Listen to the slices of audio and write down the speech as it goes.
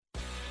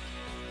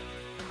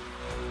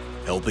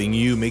helping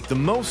you make the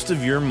most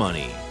of your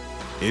money.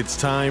 It's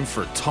time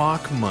for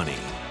Talk Money.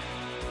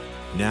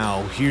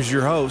 Now, here's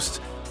your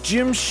host,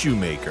 Jim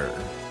Shoemaker.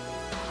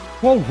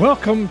 Well,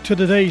 welcome to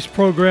today's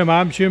program.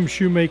 I'm Jim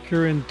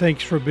Shoemaker, and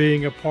thanks for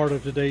being a part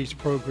of today's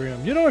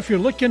program. You know, if you're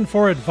looking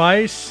for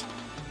advice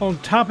on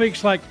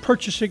topics like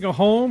purchasing a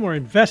home or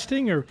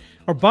investing or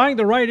buying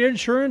the right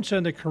insurance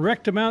and the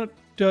correct amount,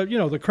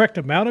 the correct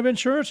amount of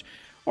insurance,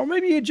 or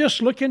maybe you're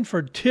just looking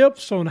for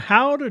tips on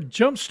how to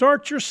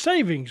jumpstart your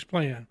savings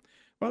plan.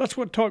 Well, that's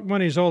what Talk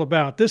Money is all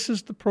about. This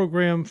is the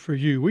program for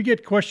you. We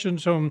get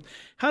questions on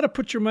how to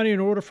put your money in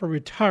order for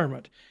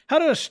retirement, how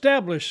to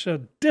establish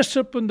a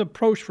disciplined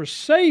approach for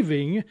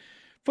saving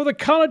for the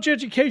college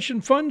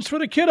education funds for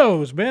the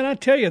kiddos. Man, I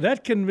tell you,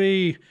 that can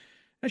be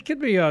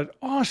an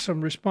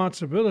awesome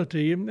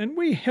responsibility, and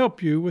we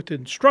help you with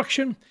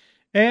instruction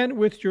and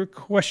with your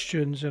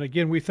questions. And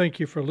again, we thank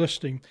you for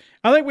listening.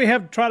 I think we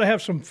try to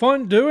have some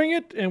fun doing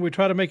it, and we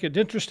try to make it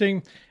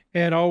interesting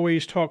and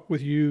always talk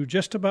with you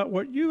just about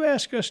what you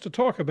ask us to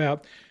talk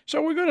about.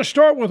 So we're going to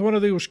start with one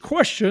of those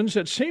questions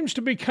that seems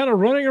to be kind of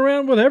running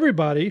around with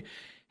everybody.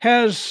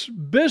 Has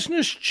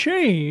business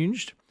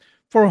changed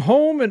for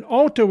home and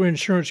auto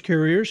insurance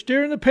carriers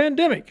during the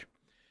pandemic?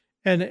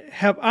 And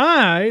have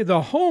I,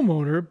 the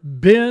homeowner,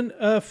 been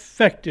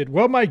affected?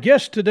 Well, my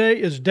guest today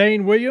is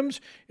Dane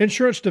Williams,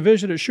 Insurance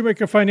Division at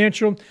Shoemaker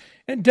Financial.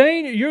 And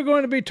Dane, you're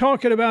going to be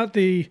talking about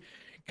the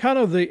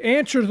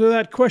answer to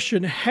that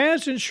question.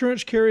 Has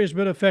insurance carriers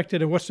been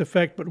affected and what's the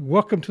effect? But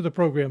welcome to the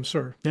program,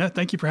 sir. Yeah,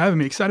 thank you for having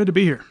me. Excited to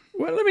be here.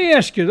 Well, let me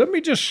ask you, let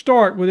me just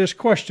start with this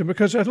question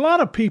because a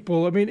lot of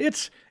people,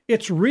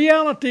 it's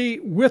reality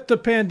with the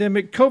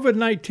pandemic.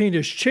 COVID-19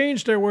 has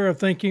changed their way of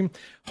thinking.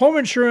 Home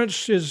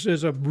insurance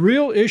is a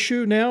real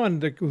issue now,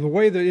 and the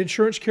way the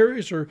insurance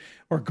carriers are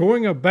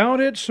going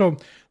about it. So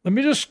let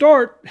me just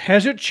start.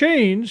 Has it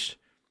changed?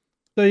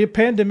 The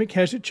pandemic,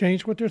 has it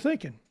changed what they're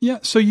thinking? Yeah,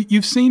 so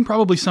you've seen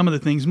probably some of the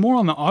things more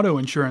on the auto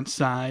insurance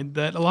side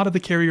that a lot of the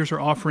carriers are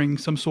offering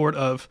some sort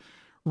of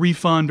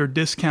refund or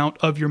discount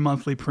of your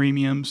monthly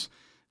premiums.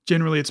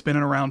 Generally, it's been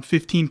around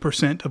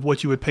 15% of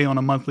what you would pay on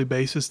a monthly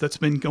basis that's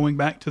been going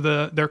back to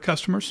their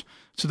customers.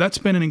 So that's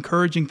been an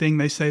encouraging thing.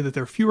 They say that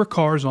there are fewer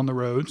cars on the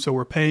road, so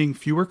we're paying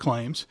fewer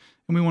claims,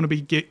 and we want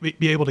to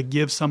be able to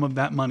give some of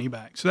that money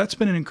back. So that's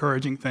been an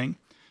encouraging thing.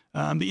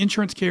 The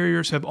insurance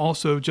carriers have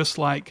also, just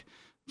like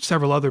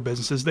several other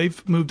businesses,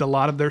 they've moved a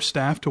lot of their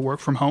staff to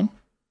work from home.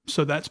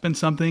 So that's been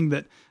something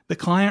that the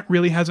client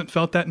really hasn't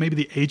felt that. Maybe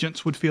the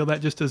agents would feel that,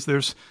 just as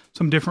there's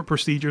some different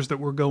procedures that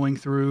we're going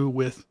through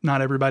with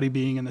not everybody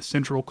being in the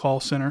central call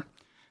center.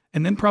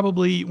 And then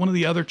probably one of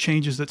the other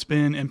changes that's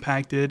been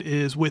impacted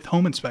is with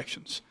home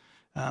inspections.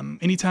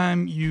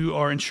 Anytime you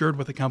are insured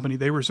with a company,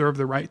 they reserve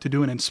the right to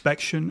do an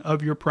inspection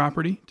of your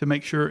property to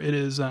make sure it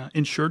is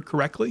insured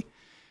correctly.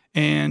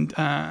 And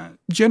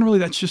generally,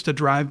 that's just a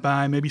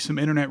drive-by, maybe some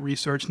internet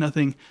research,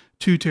 nothing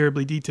too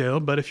terribly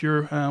detailed. But if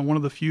you're one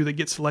of the few that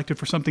gets selected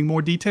for something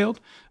more detailed,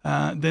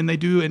 then they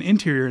do an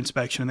interior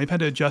inspection, and they've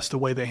had to adjust the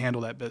way they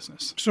handle that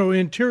business. So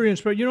interior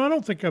inspection, I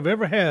don't think I've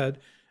ever had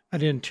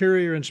an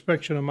interior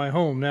inspection of my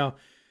home. Now,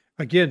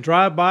 again,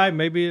 drive-by,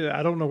 maybe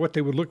I don't know what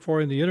they would look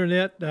for in the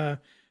internet.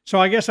 So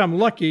I guess I'm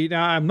lucky.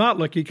 Now, I'm not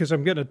lucky because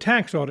I'm getting a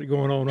tax audit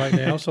going on right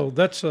now. So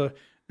that's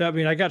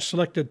I got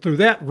selected through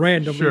that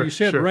randomly. Sure, you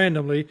said sure.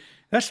 Randomly.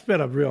 That's been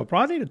a real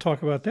problem. I need to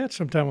talk about that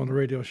sometime on the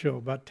radio show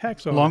about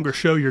tax audits. Longer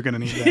show, you're going to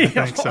need that.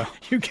 I think so.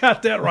 You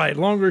got that right.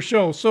 Longer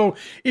show. So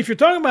if you're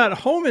talking about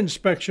home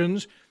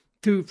inspections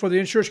for the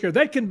insurance carrier,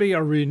 that can be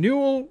a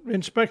renewal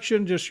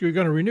inspection, just you're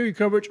going to renew your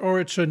coverage, or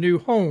it's a new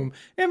home.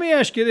 Let me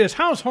ask you this.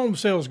 How's home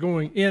sales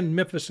going in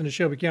Memphis and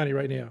Shelby County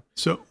right now?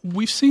 So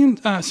we've seen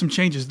some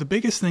changes. The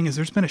biggest thing is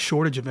there's been a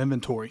shortage of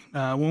inventory.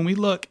 When we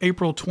look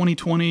April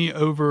 2020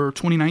 over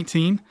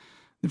 2019,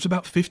 there's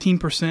about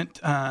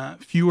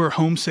 15% fewer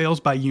home sales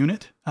by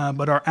unit,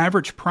 but our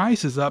average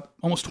price is up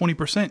almost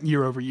 20%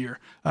 year over year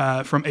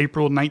from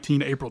April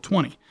 19 to April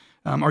 20.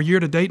 Our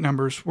year-to-date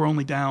numbers were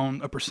only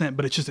down 1%,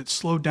 but it's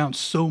slowed down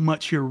so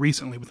much here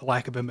recently with the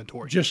lack of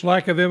inventory. Just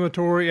lack of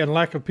inventory and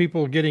lack of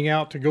people getting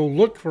out to go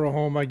look for a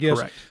home, I guess.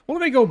 Correct. Well,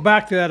 let me go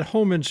back to that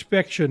home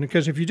inspection,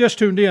 because if you just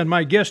tuned in,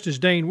 my guest is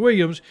Dane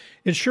Williams,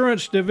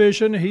 Insurance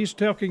Division. He's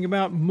talking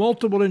about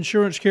multiple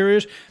insurance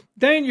carriers.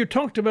 Dane, you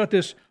talked about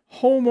this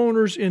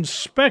homeowners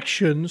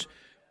inspections.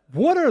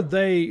 What are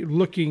they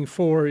looking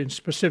for in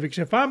specifics?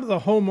 If I'm the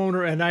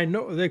homeowner and I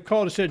know they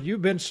called and said,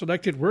 you've been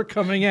selected, we're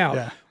coming out.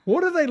 Yeah.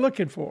 What are they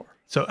looking for?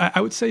 So I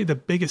would say the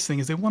biggest thing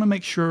is they want to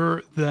make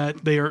sure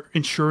that they are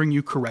insuring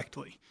you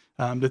correctly.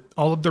 That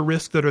all of the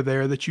risks that are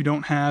there, that you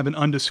don't have an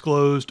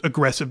undisclosed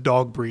aggressive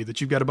dog breed,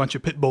 that you've got a bunch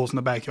of pit bulls in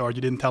the backyard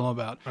you didn't tell them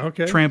about,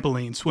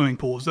 trampolines, swimming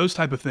pools, those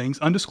type of things,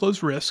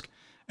 undisclosed risk.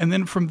 And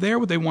then from there,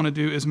 what they want to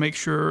do is make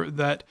sure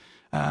that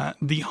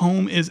the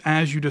home is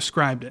as you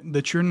described it,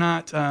 that you're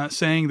not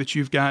saying that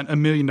you've got $1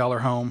 million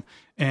home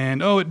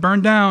and, it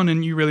burned down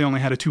and you really only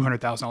had a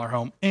 $200,000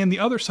 home. And the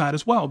other side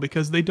as well,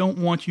 because they don't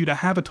want you to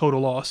have a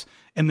total loss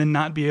and then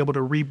not be able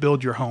to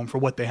rebuild your home for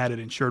what they had it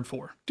insured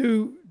for.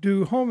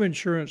 Do home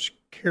insurance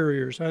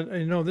carriers,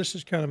 I know this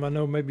is kind of, I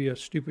know maybe a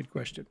stupid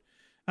question,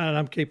 and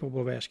I'm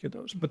capable of asking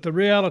those, but the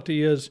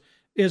reality is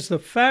the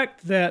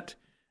fact that,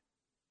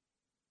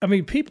 I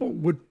mean, people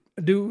would,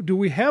 do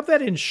we have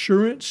that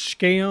insurance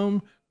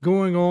scam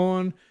going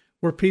on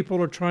where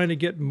people are trying to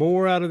get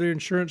more out of their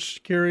insurance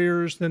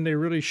carriers than they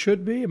really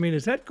should be? I mean,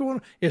 is that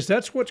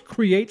what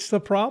creates the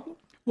problem?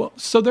 Well,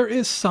 so there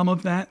is some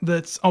of that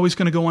that's always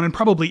going to go on in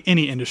probably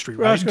any industry,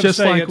 right? Well, I was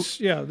going to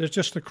say, there's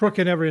just a crook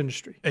in every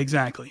industry.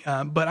 Exactly.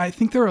 But I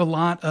think there are a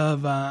lot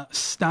of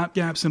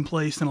stopgaps in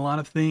place and a lot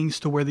of things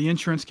to where the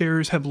insurance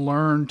carriers have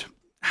learned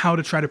how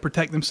to try to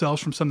protect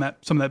themselves from some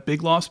of that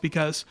big loss,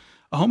 because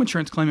a home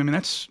insurance claim, I mean,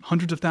 that's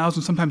hundreds of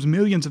thousands, sometimes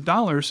millions of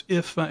dollars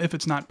if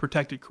it's not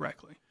protected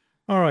correctly.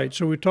 All right,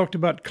 so we talked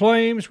about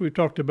claims. We've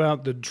talked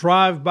about the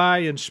drive-by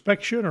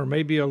inspection, or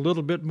maybe a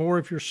little bit more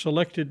if you're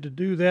selected to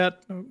do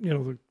that.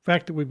 The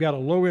fact that we've got a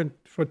low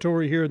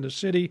inventory here in the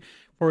city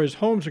for as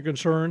homes are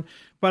concerned.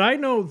 But I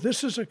know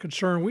this is a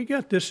concern. We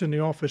got this in the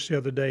office the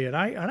other day, and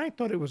I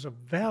thought it was a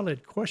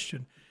valid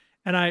question.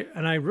 And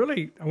I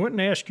went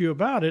and asked you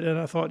about it, and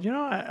I thought,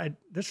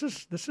 this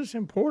is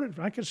important.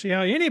 I can see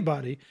how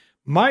anybody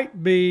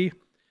might be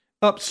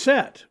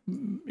upset,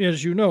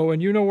 as you know,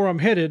 and you know where I'm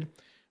headed.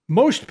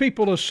 Most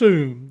people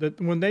assume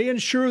that when they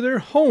insure their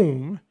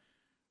home,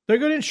 they're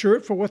going to insure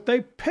it for what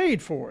they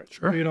paid for it.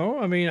 Sure.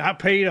 I mean, I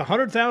paid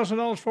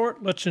 $100,000 for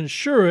it. Let's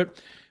insure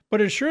it. But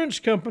insurance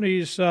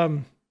companies,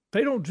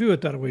 they don't do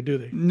it that way, do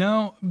they?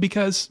 No,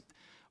 because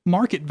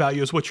market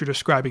value is what you're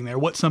describing there,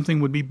 what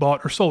something would be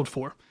bought or sold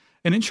for.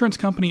 An insurance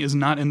company is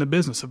not in the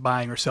business of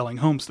buying or selling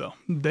homes, though.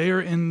 They are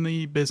in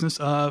the business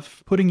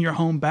of putting your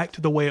home back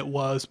to the way it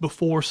was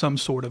before some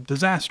sort of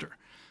disaster.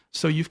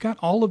 So you've got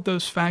all of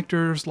those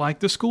factors like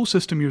the school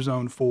system you're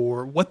zoned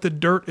for, what the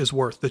dirt is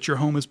worth that your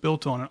home is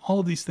built on, and all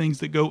of these things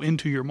that go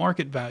into your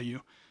market value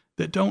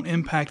that don't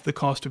impact the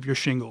cost of your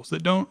shingles,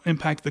 that don't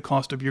impact the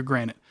cost of your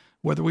granite.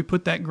 Whether we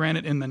put that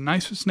granite in the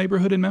nicest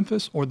neighborhood in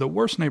Memphis or the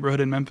worst neighborhood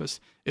in Memphis,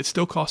 it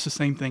still costs the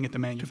same thing at the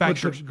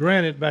manufacturer. Put the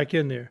granite back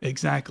in there.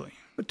 Exactly.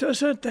 But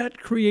doesn't that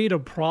create a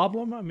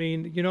problem? I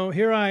mean,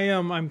 here I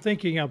am. I'm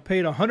thinking I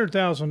paid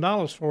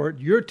 $100,000 for it.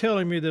 You're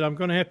telling me that I'm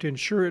going to have to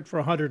insure it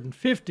for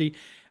 $150,000.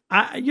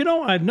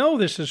 I know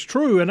this is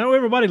true. I know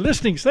everybody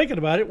listening is thinking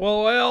about it.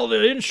 Well,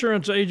 the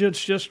insurance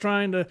agent's just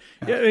trying to.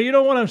 Yeah. You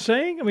know what I'm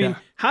saying? I mean,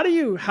 how do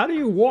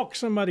you walk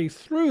somebody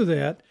through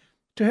that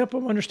to help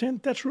them understand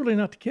that's really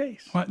not the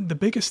case? Well, the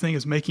biggest thing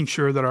is making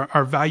sure that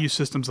our value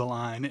systems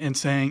align and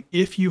saying,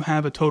 if you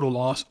have a total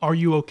loss, are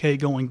you okay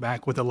going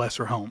back with a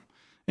lesser home?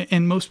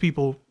 And most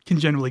people can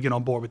generally get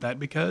on board with that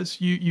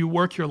because you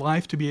work your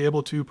life to be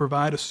able to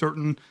provide a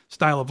certain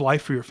style of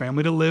life for your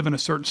family, to live in a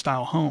certain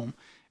style home.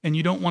 And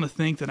you don't want to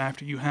think that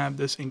after you have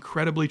this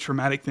incredibly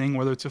traumatic thing,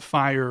 whether it's a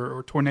fire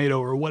or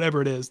tornado or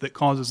whatever it is that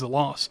causes a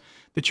loss,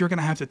 that you're going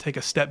to have to take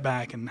a step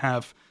back and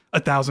have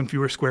 1,000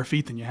 fewer square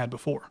feet than you had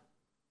before.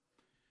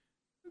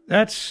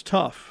 That's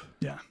tough.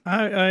 Yeah.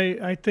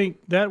 I think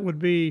that would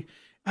be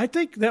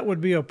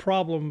a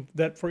problem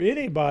that for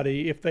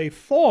anybody, if they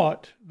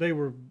thought they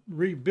were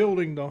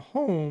rebuilding the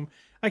home.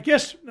 I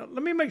guess,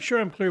 let me make sure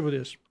I'm clear with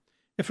this.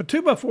 If a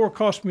 2x4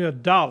 cost me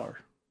 $1,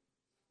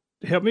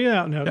 help me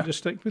out now,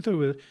 just take me through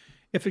with it.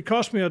 If it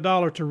cost me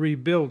 $1 to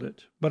rebuild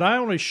it, but I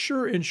only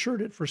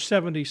insured it for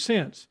 70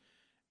 cents,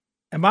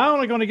 am I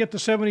only going to get the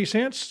 70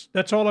 cents?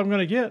 That's all I'm going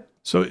to get.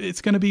 So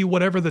it's going to be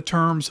whatever the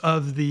terms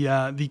of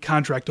the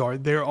contract are.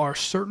 There are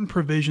certain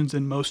provisions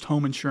in most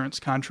home insurance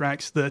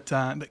contracts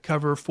that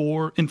cover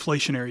for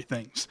inflationary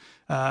things.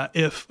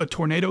 If a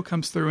tornado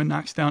comes through and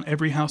knocks down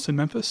every house in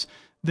Memphis,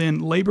 then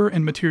labor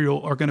and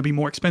material are going to be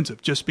more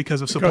expensive just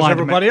because of supply. Because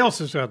everybody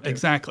else is out there.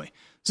 Exactly.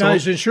 So, now,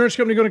 is the insurance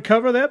company going to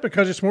cover that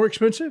because it's more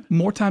expensive?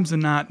 More times than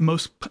not,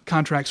 most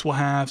contracts will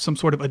have some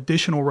sort of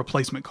additional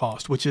replacement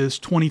cost, which is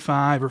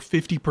 25 or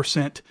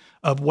 50%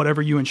 of whatever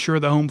you insure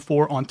the home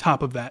for on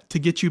top of that to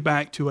get you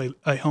back to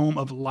a home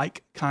of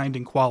like kind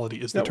and quality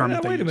is the term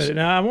that they use. Wait a minute.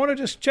 Now, I want to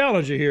just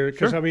challenge you here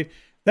because, Sure. I mean,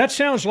 that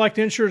sounds like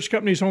the insurance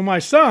company's on my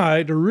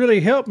side to really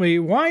help me.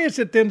 Why is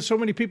it then so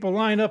many people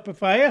line up?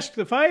 If I ask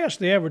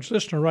the average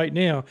listener right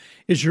now,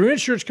 is your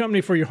insurance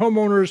company for your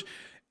homeowners,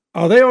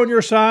 are they on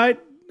your side?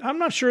 I'm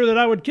not sure that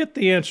I would get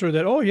the answer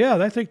that, oh, yeah,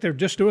 I think they're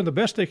just doing the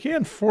best they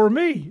can for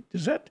me.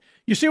 Is that,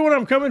 you see where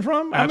I'm coming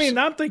from? I mean,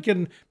 I'm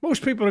thinking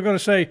most people are going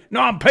to say,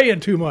 no, I'm paying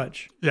too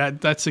much. Yeah,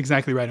 that's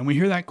exactly right. And we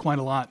hear that quite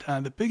a lot.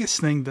 The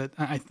biggest thing that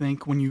I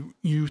think when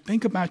you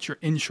think about your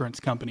insurance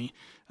company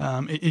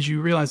is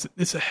you realize that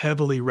it's a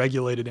heavily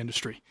regulated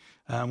industry.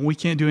 We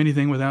can't do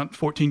anything without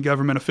 14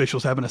 government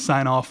officials having to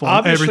sign off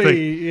on everything.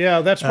 Obviously,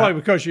 yeah, that's probably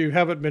because you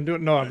haven't been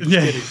doing. No, I'm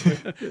just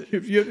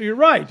kidding. You're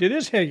right. It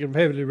is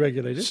heavily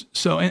regulated.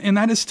 So, and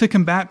that is to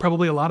combat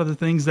probably a lot of the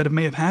things that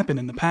may have happened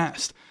in the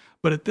past.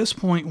 But at this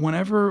point,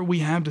 whenever we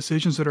have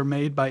decisions that are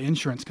made by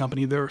insurance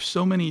company, there are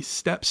so many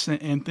steps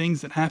and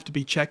things that have to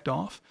be checked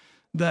off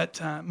that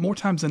more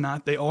times than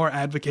not, they are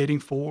advocating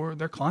for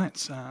their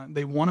clients.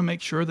 They want to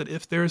make sure that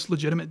if there's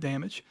legitimate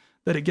damage,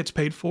 that it gets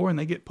paid for and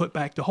they get put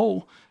back to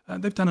whole.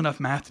 They've done enough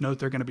math to know that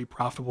they're going to be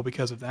profitable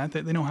because of that.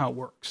 They know how it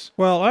works.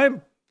 Well,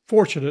 I'm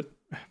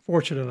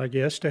fortunate, I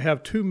guess, to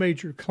have two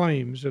major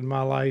claims in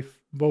my life,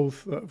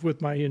 both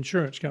with my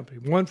insurance company.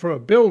 One for a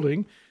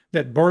building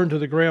that burned to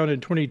the ground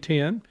in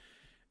 2010.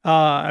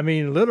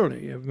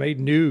 Literally, it made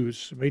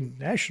news, made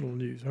national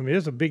news. I mean,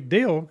 it's a big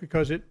deal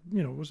because it,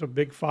 was a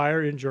big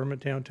fire in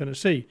Germantown,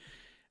 Tennessee.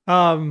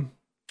 I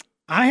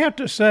have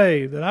to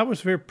say that I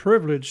was very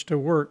privileged to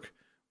work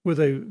with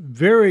a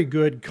very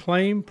good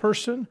claim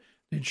person.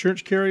 The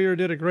insurance carrier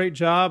did a great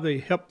job. They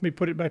helped me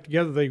put it back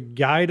together. They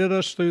guided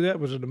us through that. It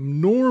was an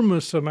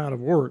enormous amount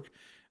of work.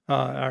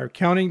 Our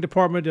accounting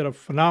department did a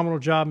phenomenal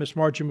job. Miss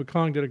Margie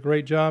McClung did a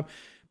great job.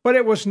 But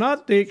it was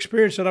not the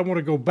experience that I want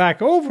to go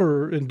back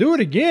over and do it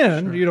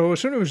again. Sure. As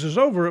soon as it was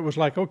over, it was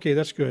like, okay,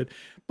 that's good.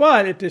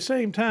 But at the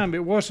same time,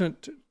 it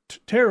wasn't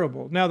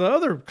terrible. Now, the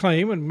other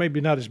claim, and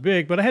maybe not as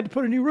big, but I had to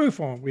put a new roof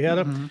on. We had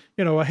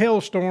a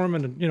hailstorm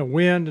and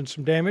wind and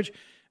some damage.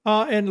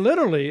 And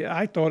literally,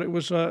 I thought it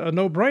was a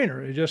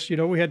no-brainer. It just,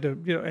 we had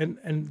to,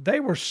 and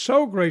they were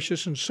so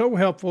gracious and so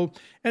helpful.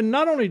 And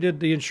not only did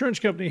the insurance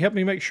company help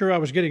me make sure I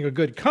was getting a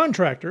good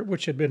contractor,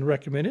 which had been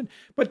recommended,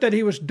 but that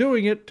he was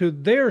doing it to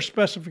their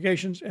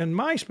specifications and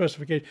my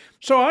specifications.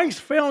 So I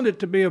found it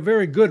to be a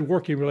very good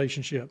working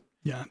relationship.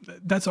 Yeah,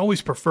 that's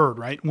always preferred,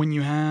 right? When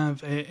you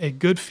have a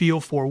good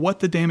feel for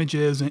what the damage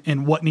is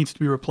and what needs to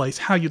be replaced,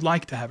 how you'd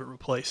like to have it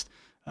replaced.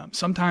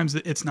 Sometimes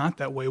it's not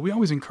that way. We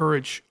always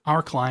encourage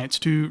our clients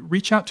to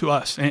reach out to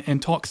us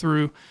and talk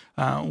through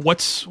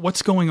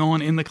what's going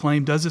on in the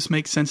claim. Does this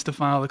make sense to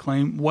file the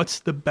claim? What's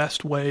the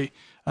best way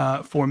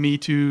for me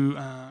to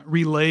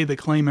relay the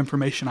claim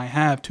information I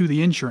have to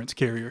the insurance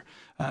carrier?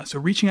 So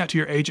reaching out to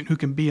your agent who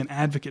can be an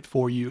advocate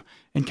for you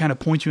and kind of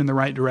point you in the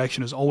right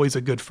direction is always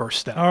a good first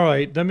step. All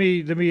right. Let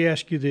me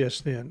ask you this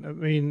then. I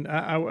mean,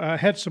 I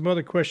had some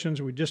other questions.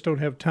 We just don't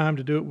have time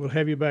to do it. We'll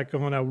have you back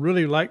on. I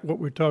really like what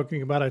we're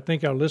talking about. I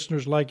think our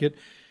listeners like it.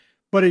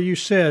 But as you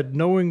said,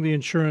 knowing the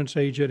insurance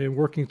agent and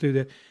working through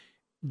that,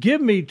 give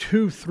me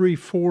 2, 3,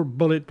 4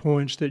 bullet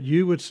points that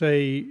you would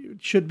say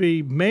should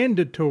be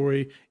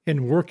mandatory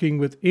in working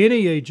with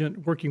any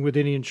agent, working with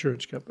any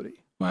insurance company.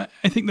 Well,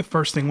 I think the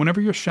first thing, whenever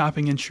you're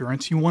shopping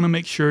insurance, you want to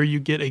make sure you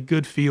get a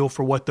good feel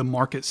for what the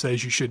market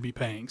says you should be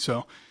paying.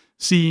 So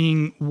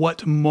seeing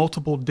what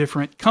multiple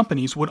different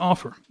companies would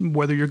offer,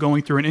 whether you're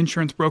going through an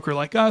insurance broker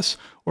like us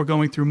or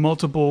going through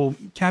multiple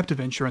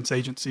captive insurance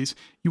agencies,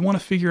 you want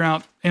to figure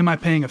out, am I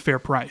paying a fair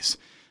price?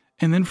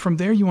 And then from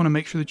there, you want to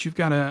make sure that you've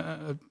got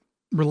a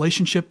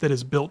relationship that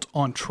is built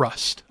on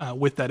trust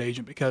with that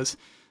agent, because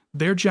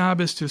their job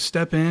is to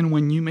step in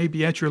when you may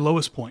be at your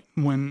lowest point.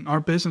 When our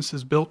business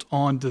is built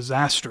on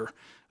disaster,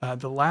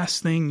 the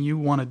last thing you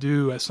want to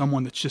do as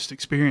someone that's just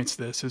experienced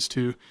this is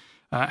to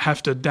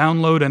have to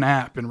download an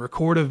app and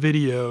record a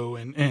video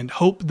and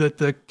hope that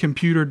the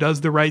computer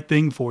does the right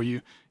thing for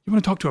you. You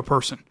want to talk to a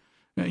person.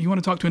 You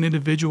want to talk to an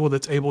individual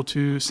that's able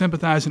to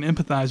sympathize and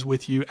empathize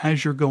with you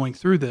as you're going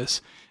through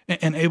this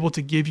and able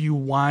to give you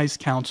wise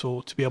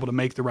counsel to be able to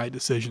make the right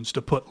decisions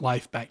to put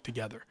life back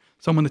together.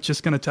 Someone that's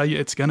just going to tell you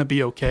it's going to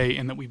be okay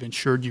and that we've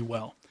insured you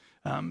well.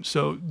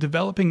 So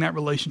developing that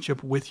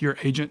relationship with your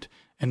agent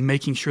and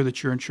making sure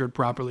that you're insured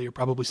properly are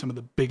probably some of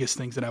the biggest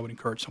things that I would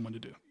encourage someone to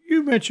do.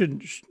 You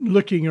mentioned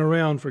looking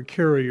around for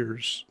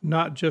carriers,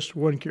 not just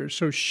one carrier.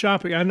 So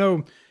shopping, I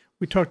know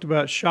we talked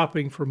about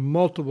shopping for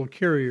multiple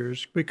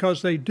carriers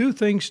because they do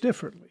things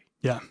differently.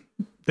 Yeah,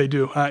 they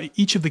do.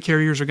 Each of the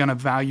carriers are going to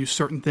value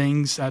certain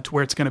things to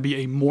where it's going to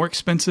be a more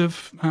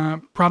expensive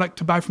product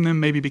to buy from them,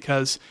 maybe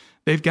because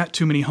they've got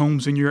too many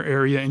homes in your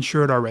area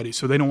insured already,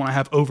 so they don't want to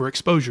have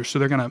overexposure, so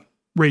they're going to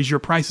raise your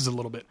prices a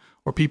little bit,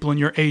 or people in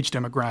your age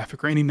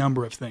demographic, or any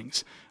number of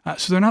things.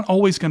 So they're not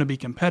always going to be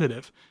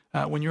competitive.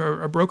 When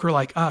you're a broker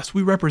like us,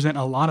 we represent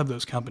a lot of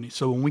those companies,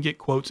 so when we get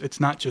quotes, it's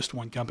not just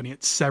one company,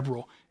 it's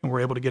several, and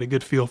we're able to get a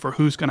good feel for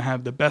who's going to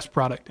have the best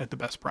product at the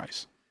best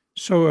price.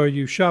 So are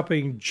you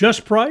shopping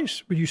just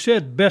price? But you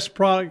said best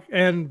product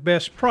and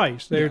best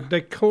price. They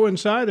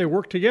coincide, they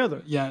work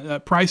together. Yeah,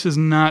 price is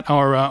not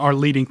our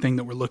leading thing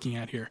that we're looking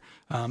at here.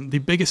 The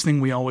biggest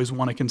thing we always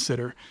want to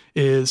consider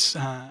is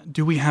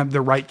do we have the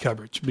right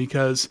coverage?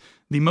 Because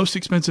the most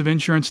expensive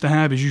insurance to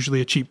have is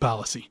usually a cheap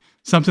policy,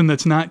 something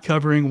that's not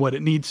covering what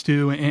it needs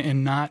to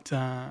and not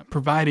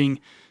providing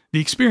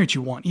the experience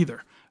you want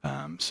either.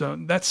 So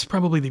that's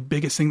probably the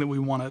biggest thing that we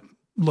want to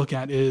look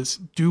at is,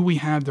 do we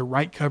have the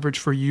right coverage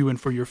for you and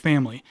for your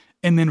family?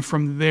 And then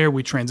from there,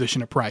 we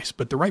transition to price.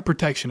 But the right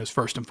protection is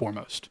first and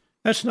foremost.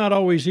 That's not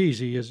always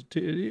easy, is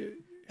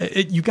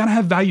it? You got to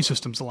have value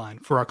systems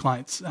aligned for our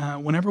clients.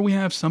 Whenever we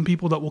have some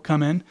people that will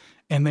come in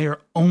and they are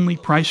only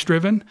price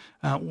driven,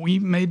 we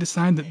may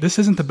decide that this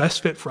isn't the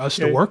best fit for us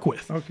to work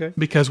with. Okay.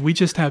 Because we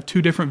just have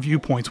two different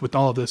viewpoints with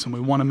all of this, and we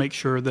want to make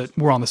sure that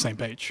we're on the same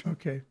page.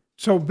 Okay.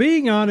 So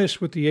being honest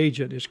with the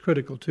agent is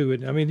critical too.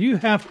 I mean, you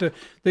have to,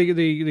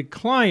 the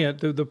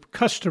client, the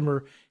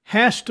customer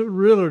has to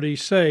really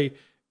say,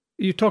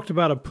 you talked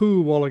about a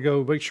pool a while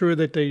ago, make sure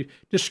that they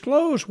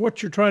disclose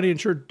what you're trying to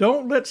insure.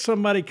 Don't let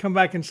somebody come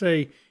back and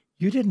say,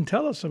 you didn't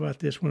tell us about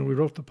this when we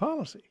wrote the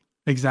policy.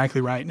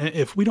 Exactly right.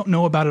 If we don't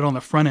know about it on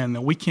the front end,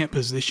 then we can't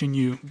position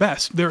you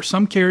best. There are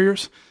some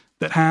carriers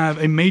that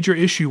have a major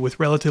issue with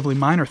relatively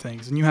minor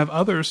things, and you have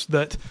others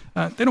that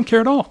they don't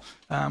care at all.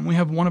 We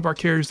have one of our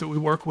carriers that we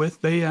work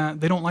with. They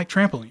don't like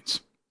trampolines.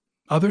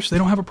 Others, they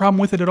don't have a problem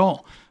with it at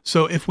all.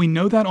 So if we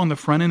know that on the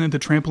front end that the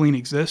trampoline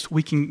exists,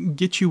 we can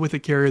get you with a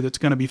carrier that's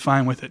going to be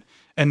fine with it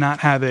and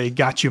not have a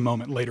gotcha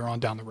moment later on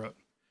down the road.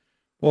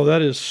 Well,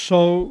 that is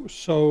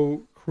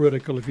so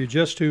critical. If you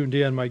just tuned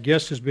in, my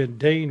guest has been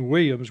Dane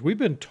Williams. We've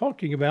been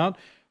talking about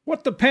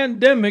what the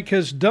pandemic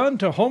has done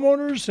to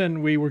homeowners,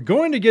 and we were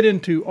going to get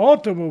into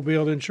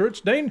automobile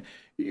insurance. Dane,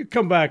 you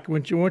come back,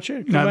 won't you?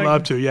 I'd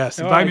love to, yes.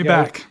 Invite me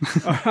back.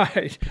 All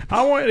right.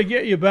 I want to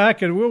get you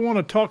back, and we'll want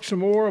to talk some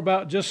more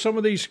about just some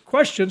of these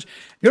questions.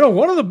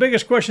 One of the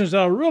biggest questions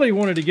that I really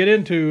wanted to get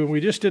into, and we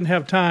just didn't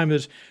have time,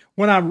 is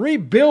when I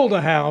rebuild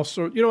a house,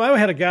 or, I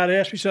had a guy that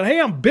asked me, said, hey,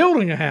 I'm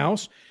building a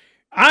house.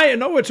 I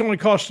know it's only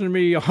costing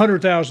me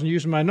 $100,000,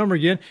 using my number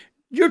again.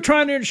 You're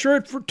trying to insure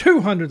it for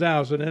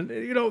 $200,000,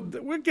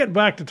 and we'll get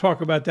back to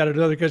talk about that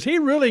another, because he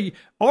really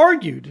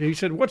argued. He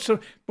said,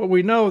 but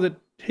we know that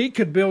he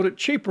could build it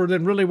cheaper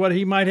than really what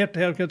he might have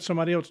to get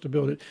somebody else to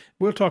build it.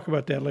 We'll talk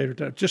about that later.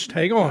 Just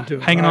hang on to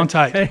it. Hang on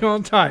tight. Hang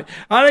on tight.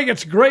 I think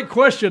it's a great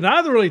question. I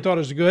really thought it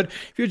was good.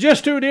 If you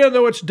just tuned in,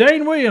 though, it's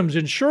Dane Williams,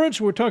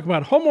 insurance. We're talking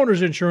about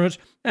homeowners insurance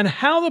and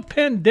how the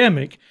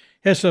pandemic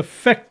has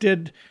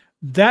affected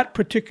that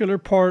particular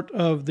part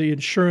of the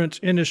insurance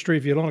industry.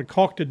 If you want to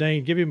talk to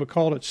Dane, give him a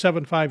call at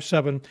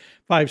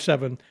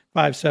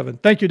 757-5757.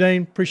 Thank you,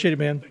 Dane. Appreciate it,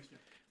 man.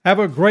 Have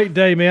a great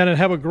day, man, and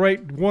have a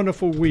great,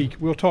 wonderful week.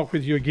 We'll talk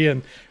with you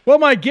again. Well,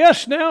 my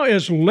guest now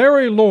is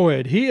Larry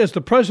Lloyd. He is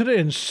the president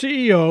and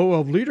CEO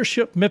of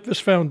Leadership Memphis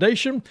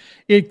Foundation,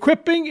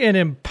 equipping and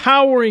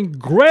empowering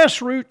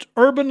grassroots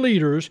urban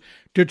leaders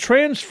to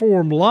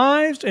transform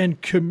lives and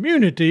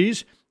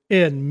communities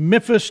in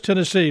Memphis,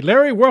 Tennessee.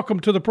 Larry, welcome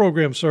to the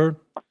program, sir.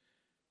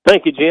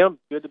 Thank you, Jim.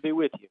 Good to be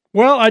with you.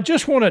 Well, I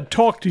just want to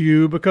talk to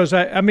you because,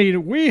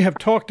 we have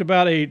talked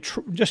about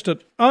just an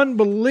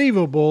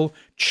unbelievable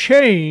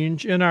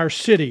change in our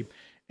city.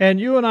 And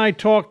you and I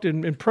talked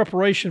in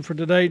preparation for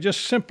today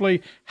just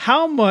simply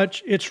how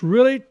much it's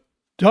really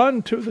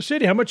done to the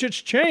city, how much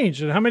it's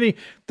changed, and how many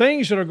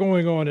things that are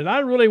going on. And I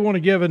really want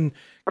to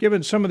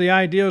given some of the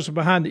ideas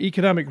behind the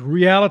economic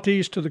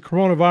realities to the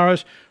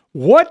coronavirus,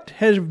 what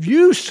have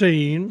you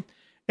seen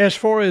as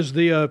far as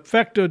the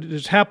effect that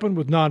has happened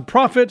with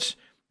nonprofits,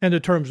 and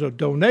in terms of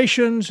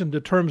donations, and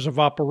in terms of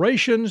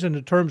operations, and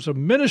in terms of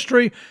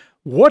ministry?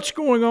 What's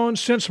going on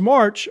since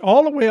March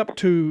all the way up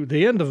to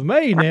the end of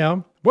May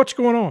now? What's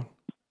going on?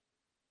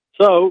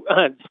 So,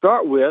 to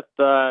start with,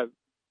 as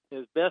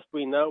best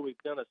we know,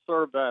 we've done a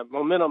survey.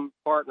 Momentum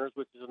Partners,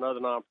 which is another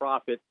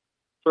nonprofit,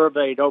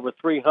 surveyed over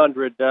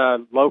 300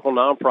 local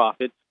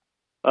nonprofits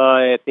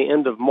at the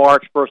end of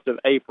March, 1st of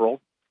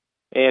April.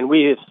 And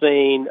we have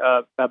seen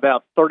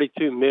about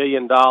 $32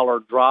 million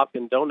drop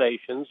in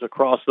donations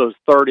across those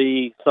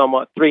 300 some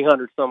odd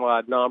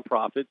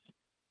nonprofits.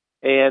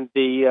 And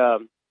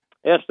the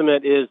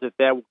estimate is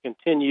that will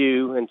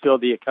continue until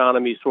the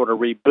economy sort of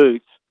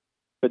reboots.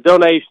 The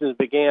donations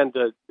began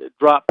to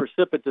drop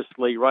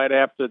precipitously right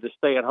after the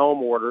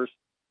stay-at-home orders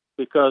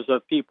because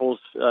of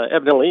people's,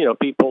 evidently,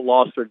 people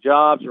lost their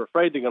jobs or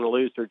afraid they're going to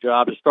lose their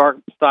jobs. The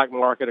stock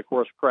market, of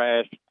course,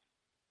 crashed.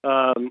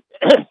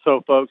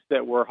 So folks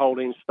that were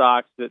holding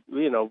stocks that,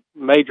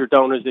 major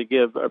donors that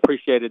give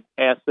appreciated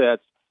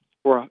assets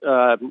were,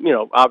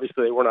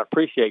 obviously they were not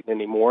appreciating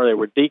anymore. They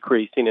were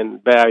decreasing in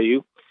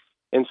value.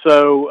 And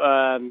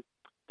so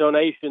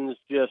donations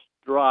just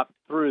dropped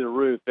through the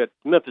roof. At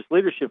Memphis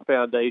Leadership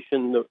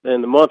Foundation,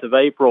 in the month of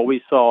April,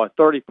 we saw a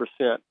 30%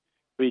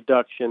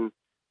 reduction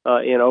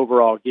in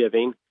overall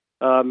giving.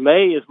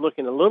 May is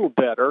looking a little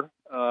better,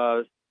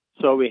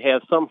 so we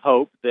have some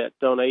hope that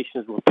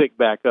donations will pick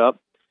back up.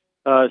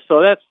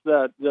 So that's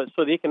the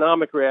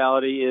economic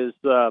reality is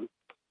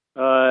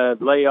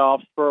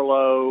layoffs,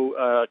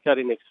 furlough,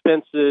 cutting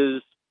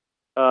expenses,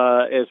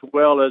 as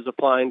well as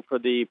applying for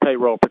the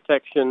payroll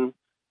protection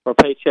or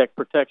paycheck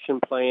protection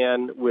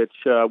plan, which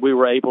we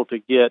were able to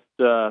get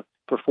for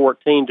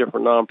 14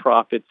 different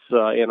nonprofits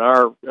in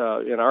our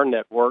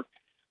network,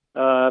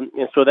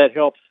 and so that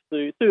helps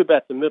through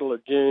about the middle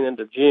of June,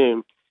 end of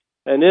June,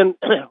 and then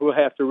we'll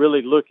have to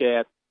really look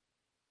at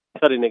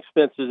cutting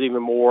expenses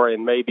even more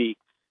and maybe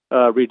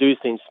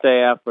reducing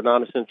staff or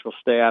non-essential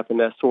staff and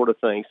that sort of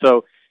thing.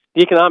 So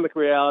the economic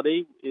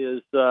reality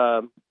is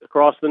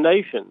across the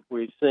nation.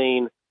 We've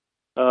seen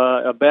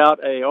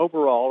about a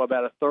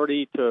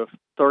 30 to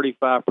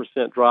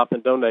 35% drop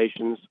in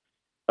donations.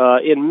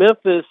 In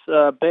Memphis,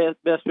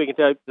 best we can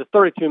tell, the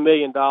 $32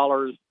 million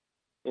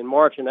in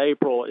March and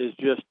April is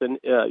just,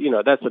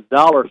 that's a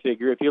dollar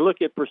figure. If you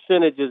look at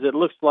percentages, it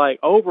looks like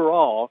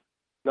overall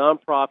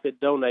nonprofit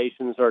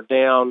donations are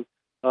down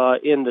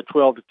in the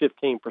 12 to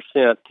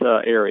 15%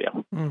 area.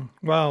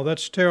 Wow,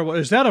 that's terrible.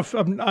 Is that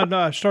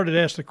I started to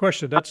ask the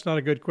question. That's not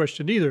a good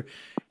question either.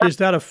 Is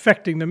that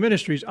affecting the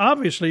ministries?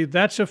 Obviously,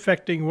 that's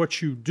affecting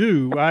what you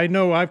do. I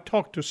know I've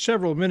talked to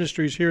several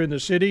ministries here in the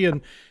city,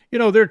 and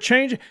they're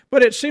changing,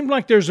 but it seems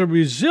like there's a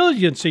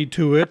resiliency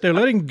to it. They're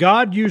letting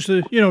God use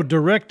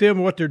direct them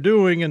what they're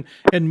doing and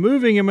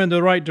moving them in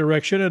the right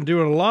direction and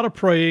doing a lot of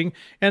praying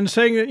and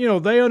saying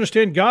that, they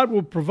understand God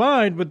will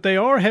provide, but they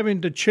are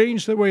having to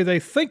change the way they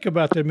think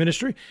about their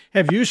ministry.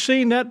 Have you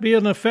seen that be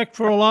an effect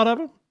for a lot of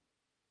them?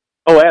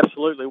 Oh,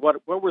 absolutely.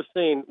 What we're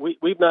seeing,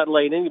 we've not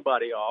laid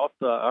anybody off.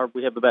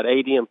 We have about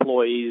 80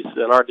 employees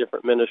in our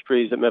different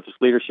ministries at Memphis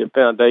Leadership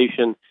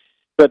Foundation,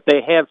 but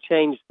they have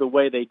changed the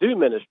way they do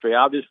ministry.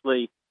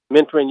 Obviously,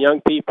 mentoring young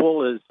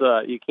people is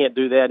you can't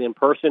do that in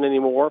person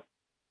anymore.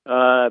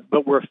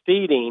 But we're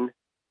feeding.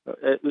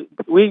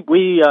 We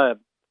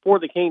For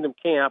the Kingdom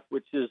Camp,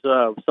 which is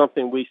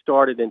something we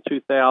started in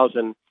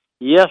 2000.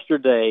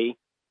 Yesterday,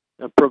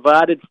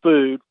 provided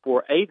food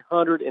for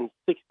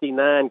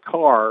 869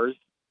 cars,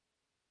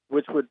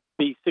 which would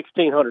be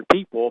 1,600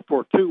 people,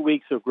 for 2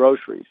 weeks of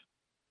groceries.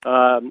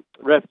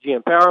 Refugee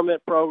Empowerment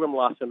Program,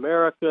 Las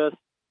Americas,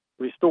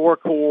 Restore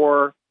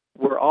Corps,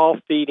 we're all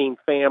feeding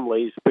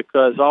families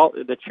because all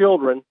the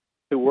children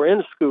who were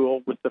in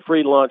school with the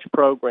free lunch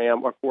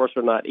program, of course,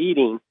 are not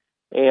eating,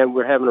 and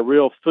we're having a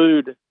real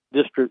food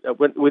district.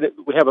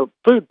 We have a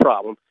food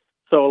problem.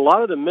 So a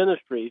lot of the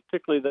ministries,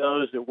 particularly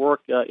those that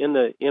work in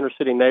the inner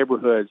city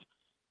neighborhoods,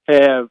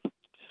 have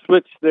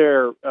switched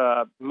their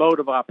mode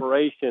of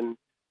operation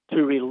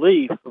to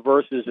relief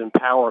versus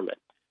empowerment.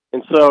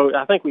 And so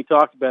I think we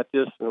talked about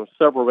this in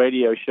several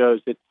radio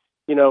shows that,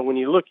 when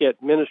you look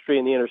at ministry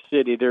in the inner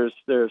city, there's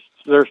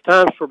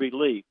times for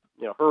relief,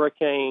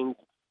 hurricanes,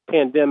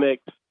 pandemics,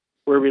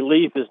 where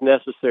relief is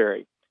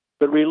necessary.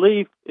 But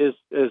relief is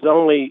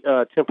only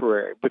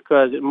temporary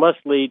because it must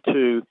lead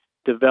to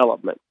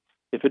development.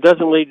 If it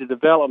doesn't lead to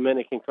development,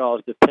 it can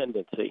cause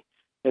dependency.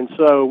 And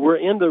so we're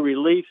in the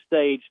relief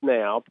stage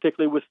now,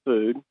 particularly with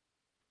food,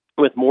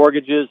 with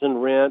mortgages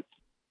and rents,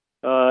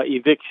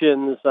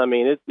 evictions. I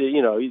mean,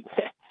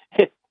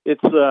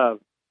 it's a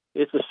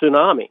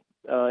tsunami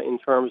in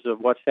terms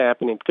of what's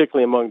happening,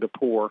 particularly among the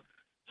poor.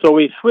 So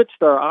we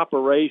switched our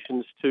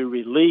operations to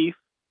relief,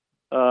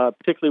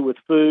 particularly with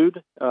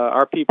food.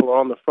 Our people are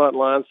on the front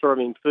line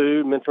serving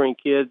food, mentoring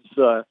kids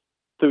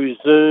through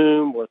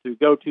Zoom or through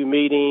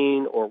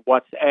GoToMeeting or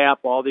WhatsApp,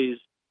 all these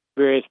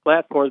various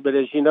platforms. But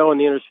as you know, in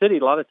the inner city,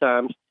 a lot of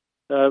times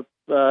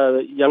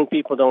young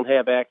people don't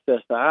have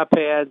access to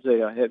iPads.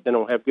 They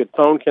don't have good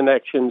phone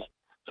connections.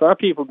 So our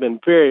people have been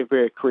very,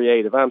 very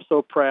creative. I'm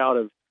so proud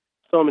of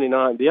so many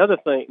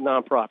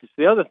nonprofits.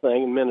 The other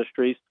thing in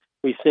ministries,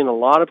 we've seen a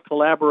lot of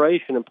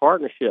collaboration and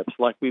partnerships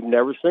like we've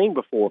never seen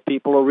before.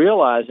 People are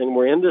realizing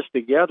we're in this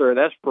together, and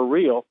that's for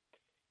real.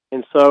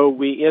 And so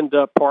we end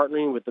up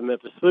partnering with the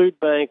Memphis Food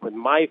Bank, with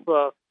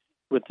MIFA,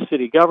 with the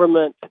city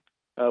government,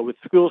 with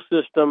school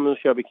systems,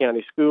 Shelby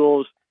County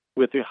Schools,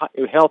 with the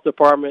health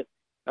department.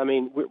 I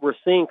mean, we're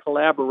seeing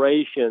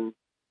collaboration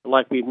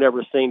like we've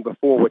never seen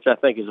before, which I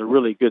think is a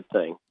really good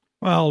thing.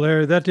 Well,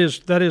 Larry, that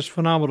is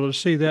phenomenal to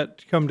see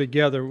that come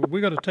together.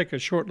 We're going to take a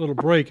short little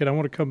break, and I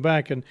want to come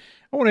back, and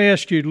I want to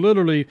ask you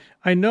literally,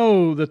 I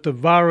know that the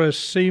virus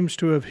seems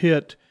to have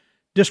hit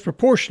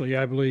disproportionately,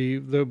 I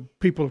believe, the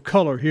people of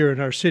color here in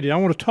our city. I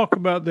want to talk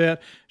about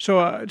that.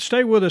 So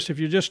stay with us if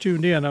you just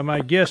tuned in. My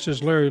guest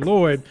is Larry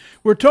Lloyd.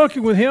 We're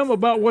talking with him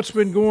about what's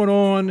been going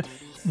on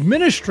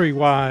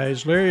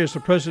ministry-wise. Larry is the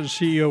president,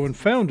 CEO, and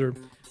founder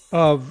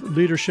of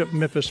Leadership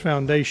Memphis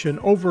Foundation.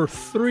 Over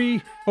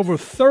 30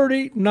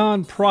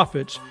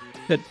 nonprofits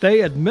that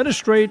they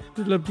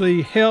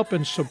administratively help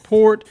and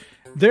support.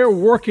 They're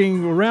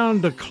working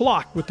around the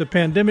clock with the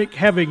pandemic,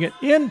 having an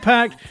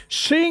impact,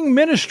 seeing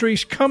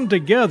ministries come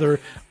together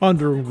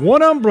under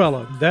one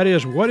umbrella. That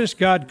is, what has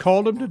God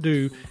called them to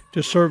do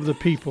to serve the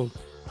people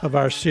of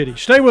our city?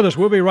 Stay with us.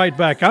 We'll be right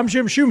back. I'm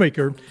Jim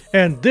Shoemaker,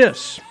 and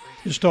this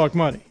is Talk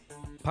Money.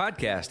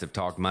 Podcasts of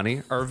Talk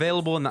Money are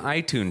available in the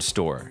iTunes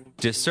store.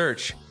 Just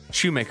search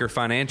Shoemaker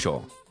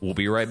Financial. We'll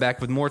be right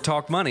back with more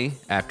Talk Money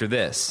after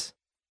this.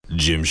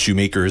 Jim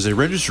Shoemaker is a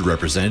registered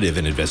representative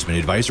and investment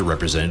advisor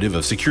representative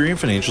of Securian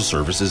Financial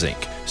Services,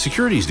 Inc.,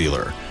 securities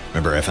dealer.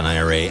 Member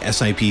FNIRA,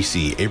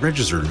 SIPC, a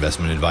registered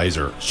investment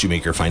advisor.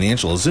 Shoemaker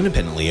Financial is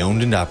independently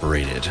owned and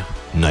operated.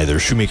 Neither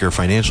Shoemaker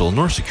Financial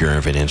nor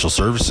Securian Financial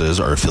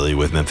Services are affiliated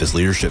with Memphis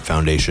Leadership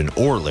Foundation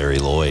or Larry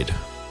Lloyd.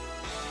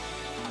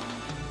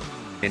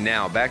 And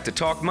now back to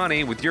Talk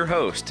Money with your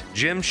host,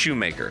 Jim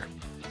Shoemaker.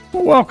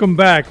 Well, welcome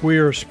back. We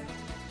are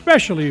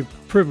especially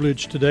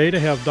privileged today to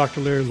have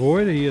Dr. Larry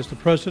Lloyd. He is the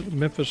president of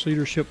Memphis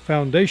Leadership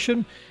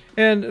Foundation.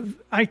 And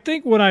I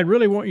think what I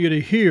really want you to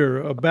hear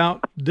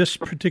about this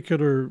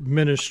particular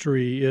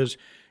ministry is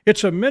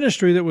it's a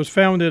ministry that was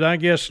founded, I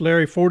guess,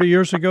 Larry, 40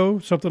 years ago,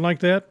 something like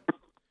that?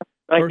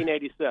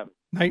 1987.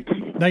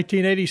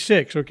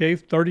 1986, okay,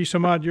 30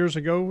 some odd years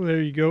ago. There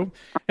you go.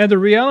 And the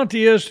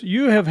reality is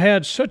you have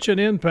had such an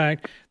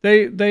impact.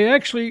 They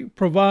actually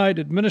provide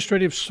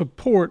administrative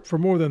support for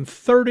more than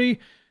 30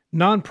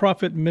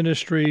 nonprofit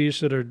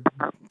ministries that are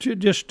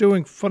just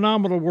doing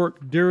phenomenal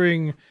work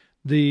during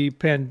the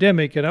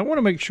pandemic. And I want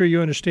to make sure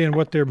you understand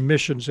what their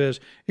mission says.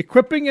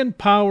 Equipping and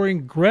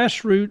empowering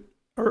grassroots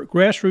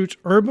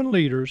urban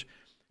leaders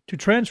to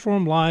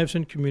transform lives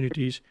and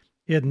communities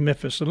in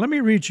Memphis. And let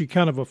me read you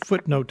kind of a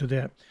footnote to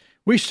that.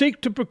 We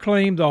seek to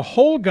proclaim the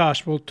whole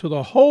gospel to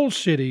the whole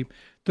city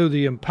through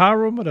the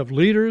empowerment of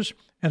leaders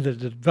and the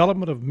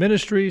development of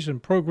ministries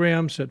and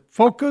programs that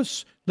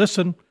focus,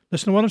 listen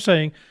to what I'm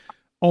saying,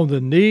 on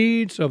the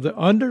needs of the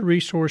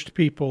under-resourced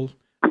people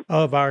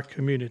of our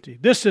community.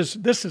 This is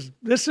where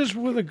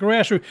the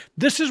grassroots,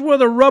 this is where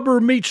the rubber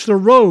meets the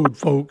road,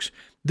 folks.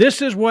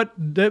 This is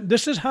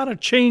how to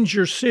change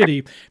your city.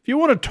 If you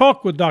want to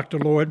talk with Dr.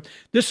 Lloyd,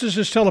 this is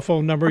his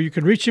telephone number. You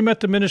can reach him at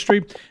the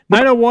ministry,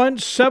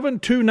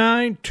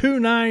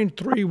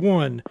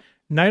 901-729-2931.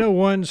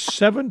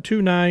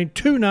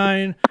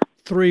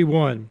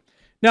 901-729-2931.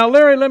 Now,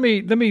 Larry, let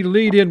me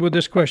lead in with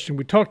this question.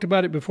 We talked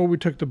about it before we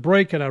took the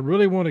break, and I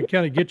really want to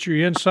kind of get your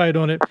insight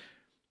on it.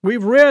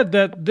 We've read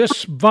that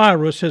this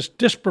virus has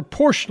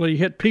disproportionately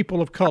hit people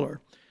of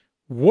color.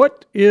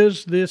 What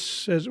is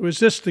this? Is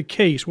this the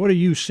case? What are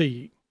you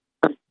seeing?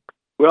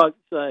 Well,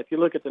 if you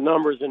look at the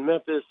numbers in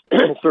Memphis,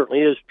 it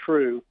certainly is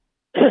true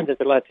that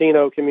the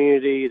Latino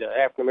community, the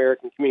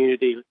African-American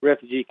community,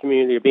 refugee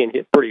community are being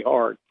hit pretty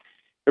hard.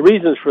 The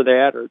reasons for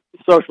that are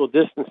social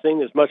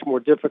distancing is much more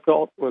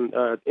difficult when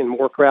in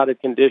more crowded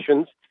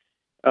conditions.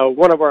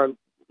 One of our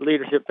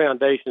leadership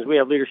foundations, we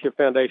have leadership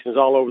foundations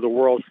all over the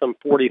world, some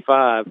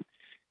 45,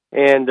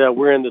 and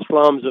we're in the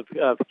slums of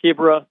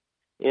Kibra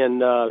in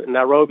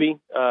Nairobi,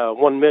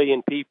 1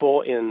 million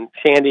people in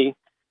shanty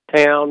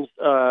towns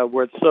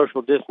where the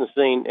social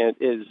distancing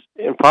is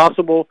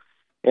impossible,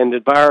 and the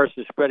virus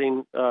is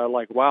spreading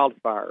like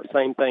wildfire.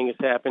 Same thing is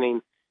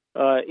happening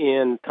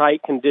in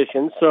tight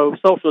conditions. So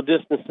social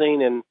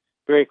distancing in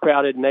very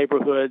crowded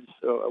neighborhoods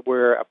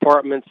where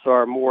apartments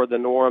are more the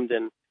norm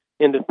than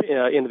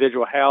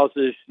individual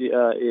houses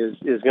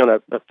is going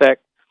to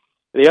affect.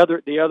 The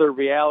other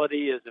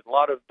reality is that a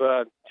lot of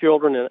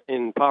children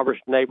in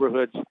impoverished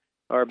neighborhoods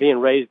are being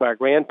raised by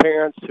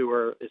grandparents who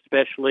are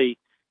especially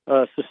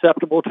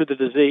susceptible to the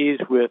disease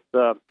with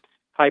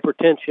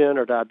hypertension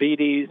or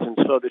diabetes, and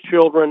so the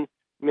children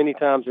many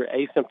times are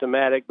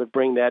asymptomatic but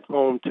bring that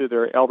home to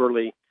their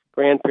elderly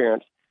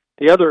grandparents.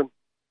 The other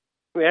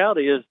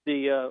reality is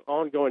the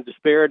ongoing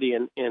disparity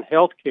in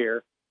health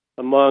care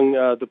among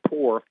the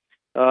poor.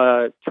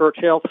 Church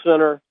Health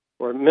Center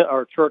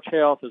or Church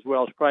Health as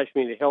well as Christ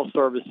Community Health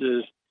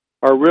Services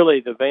are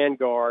really the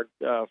vanguard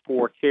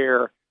for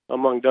care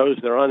among those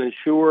that are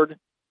uninsured,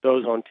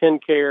 those on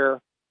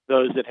TennCare,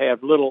 those that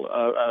have little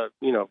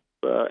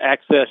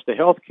access to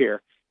health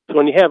care. So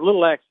when you have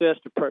little access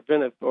to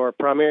preventive or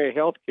primary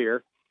health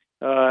care,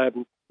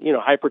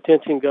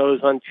 hypertension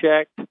goes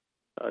unchecked,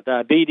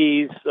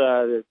 diabetes,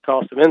 the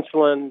cost of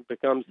insulin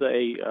becomes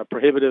a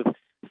prohibitive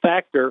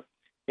factor,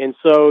 and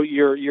so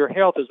your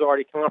health is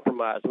already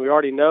compromised. We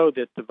already know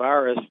that the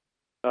virus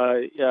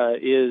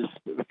is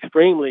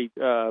extremely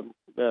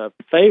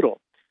fatal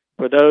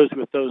for those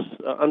with those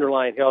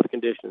underlying health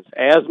conditions.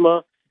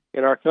 Asthma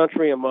in our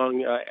country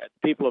among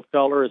people of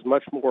color is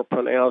much more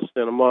pronounced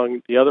than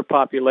among the other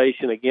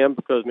population, again,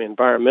 because of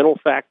environmental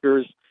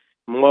factors,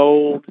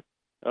 mold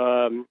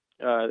in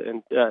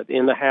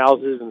the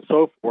houses and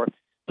so forth.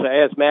 So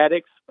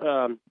asthmatics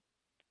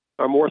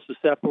are more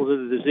susceptible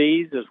to the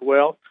disease as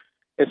well.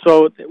 And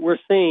so we're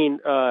seeing,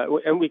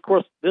 and of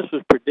course, this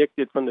was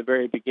predicted from the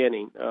very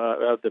beginning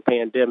of the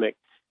pandemic,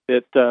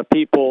 that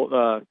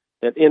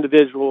that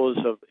individuals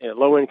of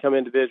low-income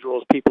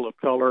individuals, people of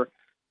color,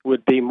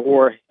 would be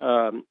more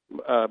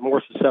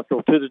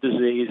susceptible to the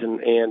disease,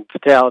 and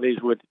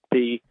fatalities would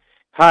be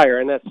higher,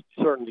 and that's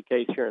certainly the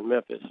case here in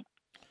Memphis.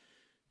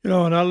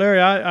 Now,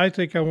 Larry, I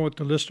think I want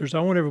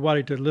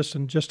everybody to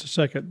listen just a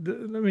second.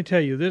 Let me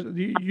tell you,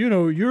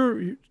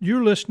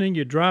 you're listening,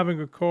 you're driving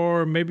a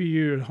car, maybe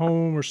you're at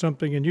home or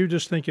something, and you're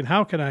just thinking,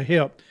 how can I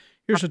help?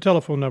 Here's the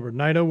telephone number,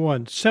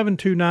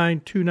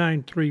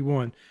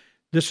 901-729-2931.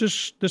 This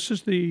is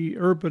the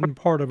urban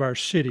part of our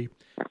city,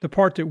 the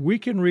part that we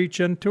can reach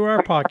into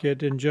our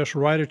pocket and just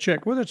write a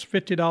check, whether it's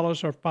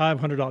 $50 or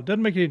 $500.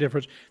 Doesn't make any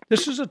difference.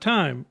 This is a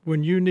time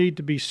when you need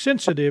to be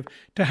sensitive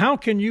to how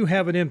can you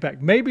have an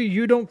impact. Maybe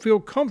you don't feel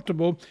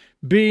comfortable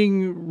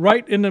being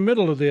right in the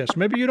middle of this.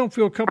 Maybe you don't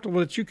feel comfortable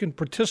that you can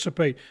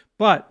participate,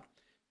 but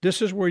this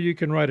is where you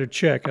can write a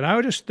check. And I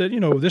would just,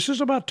 this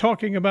is about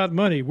talking about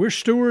money. We're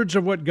stewards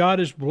of what God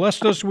has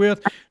blessed us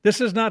with.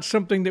 This is not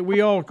something that we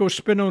all go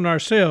spend on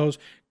ourselves.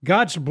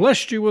 God's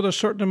blessed you with a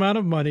certain amount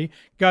of money.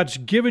 God's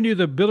given you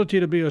the ability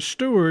to be a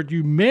steward.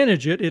 You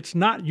manage it. It's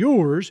not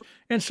yours.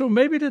 And so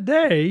maybe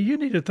today you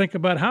need to think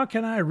about, how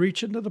can I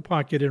reach into the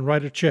pocket and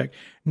write a check?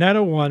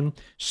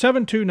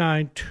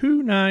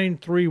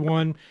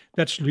 901-729-2931.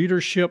 That's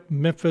Leadership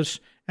Memphis.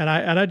 And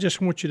I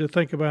just want you to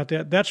think about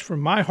that. That's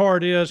from my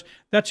heart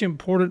that's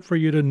important for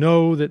you to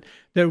know that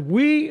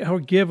we are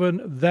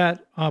given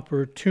that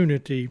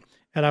opportunity.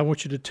 And I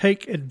want you to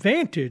take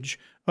advantage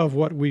of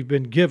what we've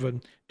been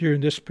given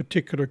during this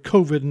particular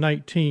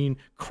COVID-19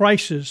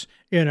 crisis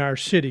in our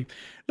city.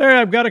 Larry,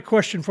 I've got a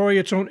question for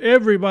you. It's on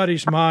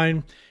everybody's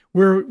mind.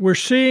 we're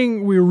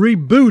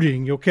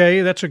rebooting.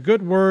 Okay, that's a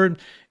good word,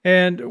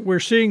 and we're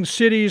seeing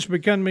cities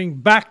becoming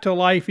back to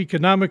life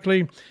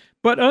economically.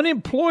 But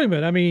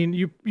unemployment, I mean,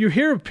 you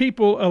hear of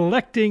people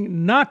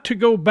electing not to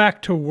go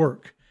back to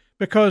work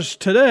because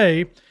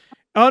today,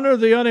 under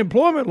the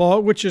unemployment law,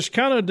 which is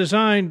kind of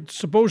designed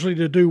supposedly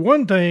to do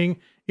one thing,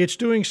 it's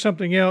doing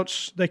something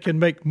else. They can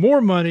make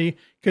more money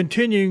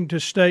continuing to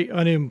stay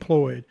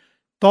unemployed.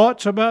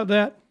 Thoughts about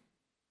that?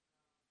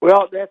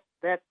 Well,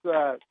 that's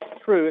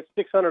true. It's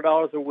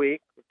 $600 a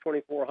week,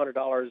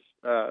 $2,400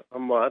 a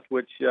month,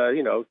 which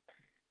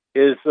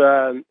is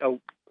a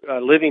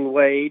living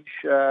wage,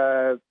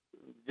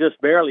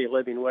 just barely a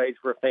living wage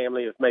for a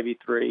family of maybe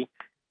three.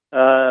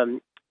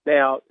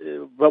 Now,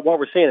 but what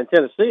we're seeing in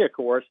Tennessee, of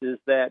course, is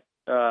that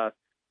the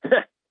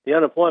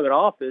unemployment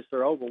office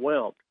are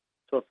overwhelmed.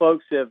 So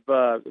folks have,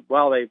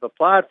 while they've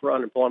applied for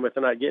unemployment,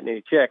 they're not getting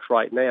any checks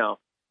right now.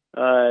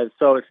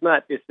 So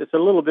it's a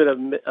little bit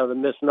of a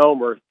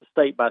misnomer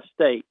state by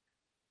state.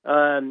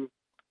 The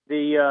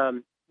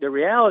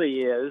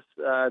reality is,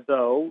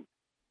 though,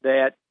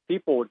 that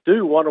people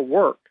do want to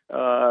work.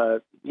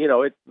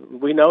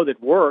 We know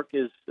that work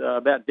is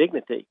about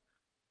dignity.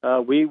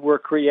 We were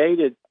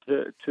created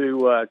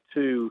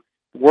to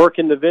work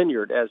in the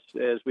vineyard, as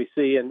we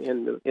see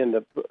in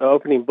the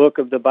opening book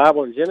of the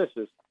Bible in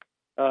Genesis.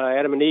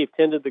 Adam and Eve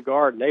tended the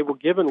garden. They were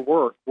given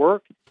work.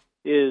 Work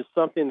is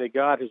something that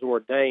God has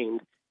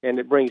ordained, and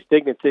it brings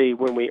dignity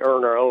when we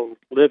earn our own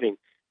living.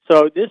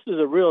 So this is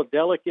a real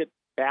delicate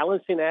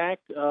balancing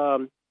act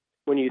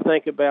when you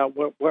think about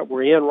what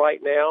we're in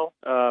right now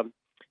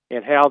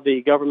and how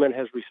the government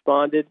has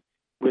responded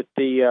with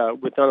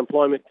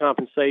unemployment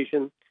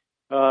compensation.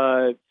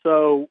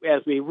 So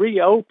as we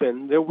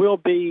reopen, there will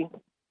be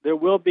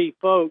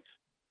folks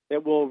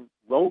that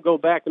won't go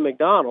back to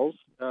McDonald's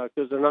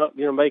because they're not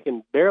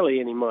making barely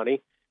any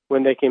money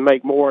when they can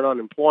make more in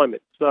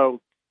unemployment.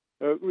 So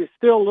we're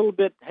still a little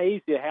bit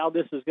hazy how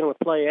this is going to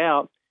play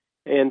out.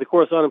 And of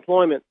course,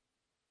 unemployment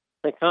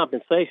and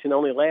compensation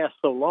only lasts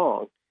so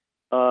long.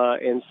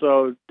 And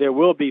so there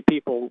will be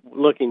people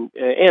looking,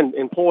 and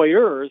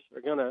employers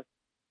are going to,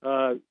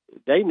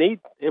 they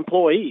need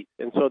employees.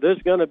 And so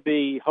there's going to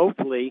be,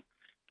 hopefully,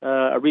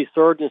 a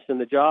resurgence in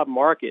the job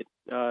market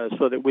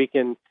so that we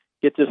can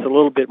get this a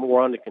little bit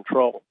more under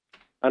control.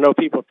 I know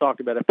people talked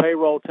about a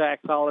payroll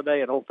tax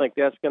holiday. I don't think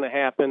that's going to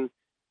happen.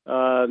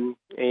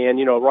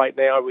 Right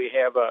now we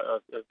have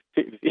a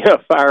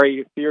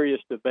fiery,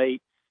 furious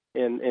debate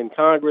in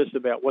Congress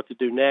about what to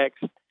do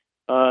next.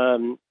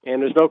 And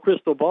there's no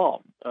crystal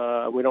ball.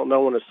 We don't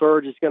know when a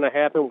surge is going to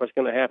happen, what's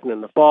going to happen in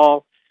the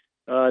fall.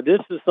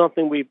 This is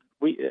something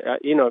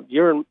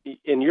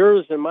in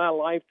yours and my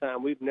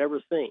lifetime, we've never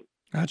seen.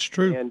 That's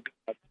true. And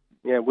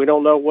we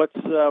don't know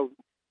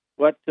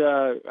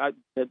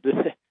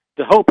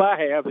the hope I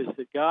have is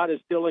that God is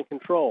still in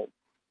control,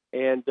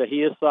 and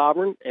He is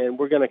sovereign, and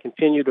we're going to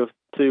continue to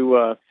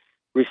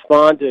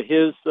respond to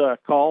His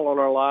call on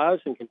our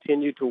lives and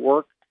continue to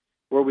work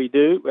where we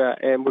do,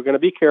 and we're going to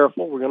be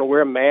careful. We're going to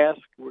wear a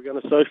mask. We're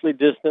going to socially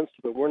distance,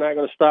 but we're not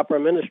going to stop our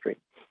ministry.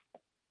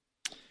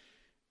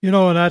 And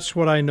that's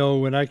what I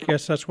know, and I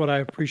guess that's what I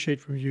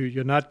appreciate from you.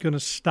 You're not going to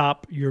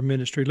stop your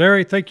ministry.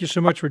 Larry, thank you so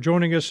much for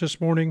joining us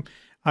this morning.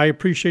 I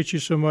appreciate you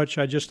so much.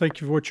 I just thank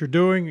you for what you're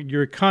doing.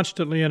 You're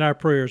constantly in our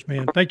prayers,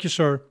 man. Thank you,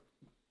 sir.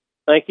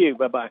 Thank you.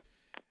 Bye-bye.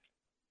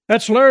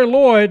 That's Larry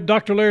Lloyd,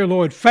 Dr. Larry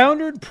Lloyd,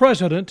 founder and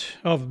president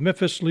of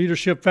Memphis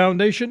Leadership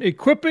Foundation,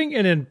 equipping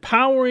and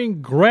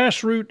empowering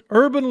grassroots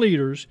urban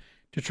leaders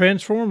to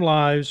transform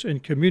lives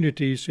and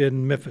communities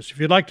in Memphis. If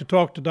you'd like to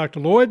talk to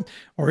Dr. Lloyd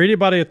or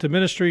anybody at the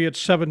ministry,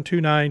 it's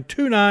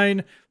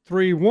 729-2931,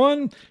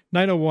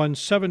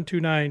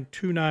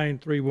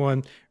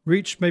 901-729-2931.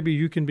 Reach, maybe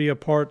you can be a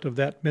part of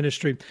that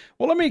ministry.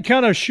 Well, let me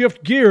kind of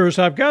shift gears.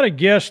 I've got a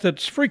guest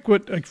that's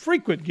a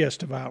frequent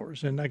guest of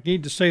ours, and I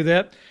need to say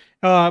that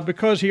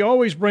because he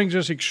always brings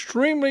us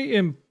extremely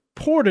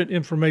important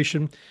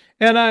information.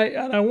 And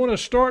I want to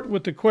start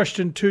with the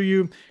question to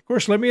you. Of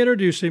course, let me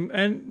introduce him,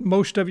 and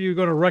most of you are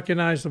going to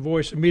recognize the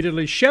voice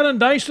immediately. Shannon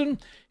Dyson,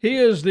 he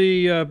is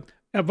the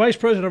Vice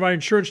President of our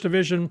Insurance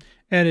Division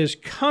and is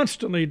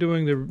constantly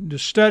doing the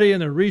study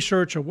and the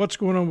research of what's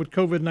going on with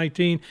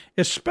COVID-19,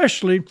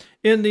 especially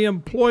in the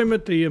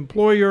employment, the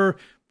employer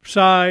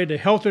side, the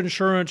health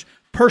insurance,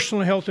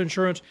 personal health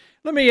insurance.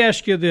 Let me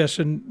ask you this,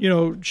 and,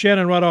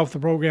 Shannon, right off the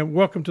program,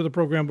 welcome to the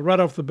program, but right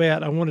off the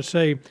bat, I want to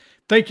say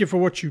thank you for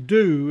what you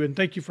do, and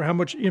thank you for how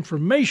much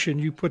information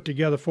you put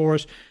together for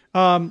us.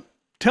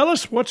 Tell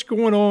us what's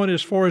going on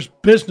as far as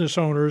business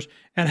owners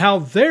and how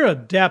they're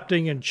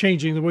adapting and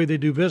changing the way they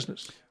do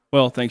business.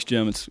 Well, thanks,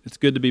 Jim. It's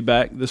good to be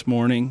back this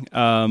morning.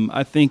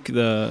 I think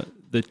the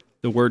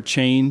word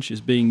change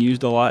is being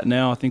used a lot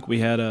now. I think we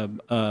had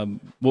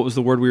what was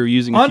the word we were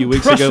using a few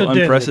weeks ago?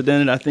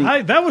 Unprecedented. I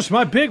think that was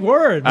my big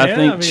word, man. I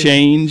think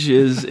change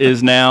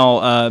is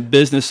now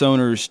business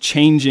owners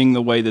changing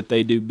the way that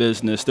they do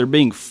business. They're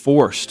being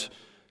forced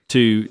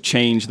to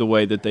change the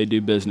way that they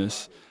do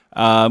business.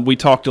 We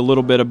talked a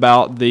little bit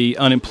about the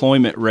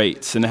unemployment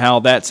rates and how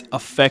that's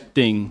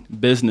affecting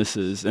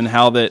businesses and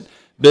how that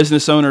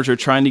business owners are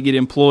trying to get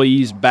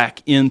employees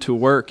back into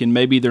work, and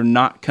maybe they're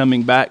not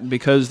coming back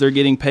because they're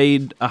getting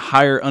paid a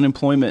higher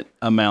unemployment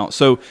amount.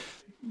 So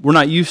we're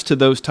not used to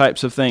those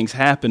types of things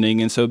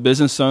happening, and so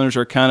business owners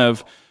are kind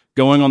of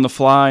going on the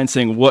fly and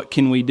saying, what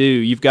can we do?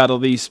 You've got all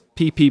these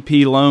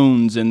PPP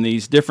loans and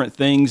these different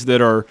things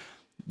that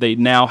they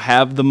now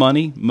have the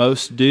money,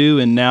 most do,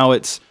 and now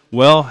it's,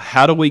 well,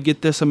 how do we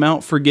get this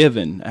amount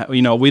forgiven? We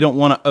don't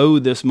want to owe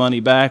this money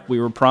back. We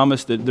were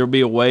promised that there'll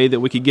be a way that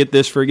we could get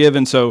this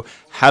forgiven, so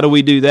how do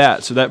we do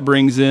that? So that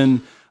brings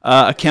in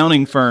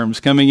accounting firms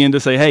coming in to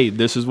say, hey,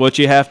 this is what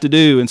you have to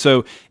do. And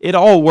so it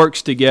all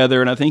works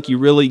together, and I think you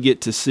really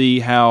get to see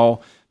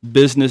how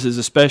businesses,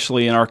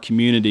 especially in our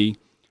community,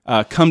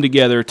 come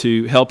together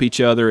to help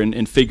each other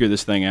and figure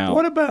this thing out.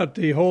 What about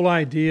the whole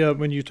idea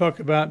when you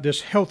talk about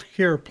this health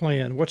care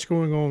plan? What's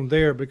going on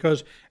there?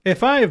 Because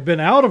if I have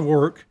been out of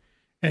work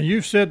and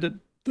you've said that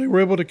they were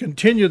able to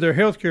continue their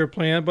health care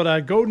plan, but I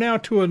go now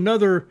to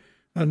another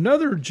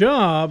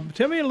job,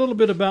 tell me a little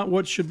bit about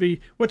what's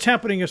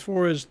happening as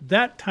far as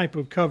that type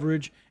of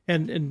coverage.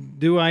 And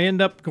do I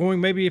end up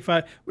going, maybe if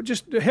I would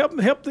just help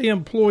the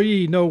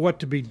employee know what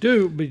to be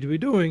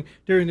doing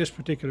during this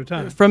particular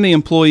time? From the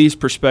employee's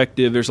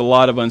perspective, there's a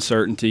lot of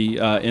uncertainty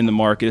in the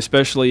market,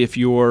 especially if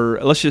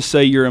let's just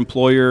say your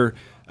employer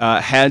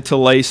had to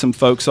lay some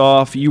folks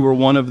off. You were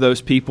one of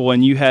those people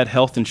and you had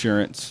health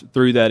insurance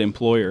through that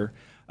employer.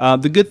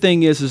 The good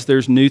thing is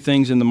there's new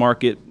things in the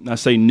market. I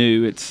say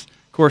new,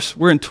 of course,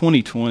 we're in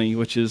 2020,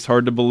 which is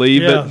hard to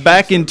believe, but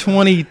back in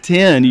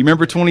 2010, you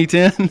remember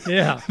 2010?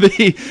 Yeah.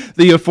 The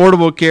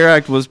Affordable Care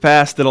Act was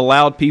passed that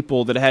allowed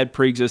people that had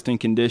pre-existing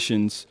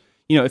conditions,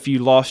 if you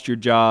lost your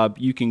job,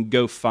 you can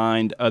go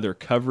find other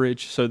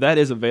coverage. So that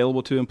is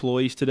available to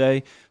employees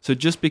today. So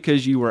just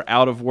because you were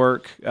out of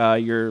work,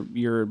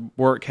 your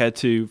work had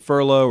to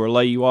furlough or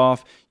lay you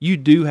off, you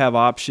do have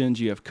options.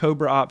 You have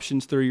COBRA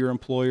options through your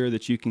employer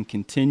that you can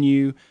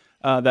continue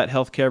that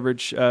health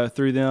coverage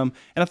through them.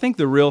 And I think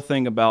the real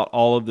thing about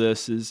all of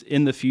this is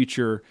in the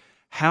future,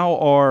 how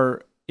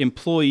are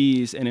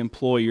employees and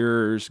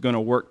employers going to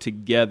work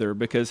together?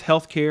 Because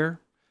healthcare,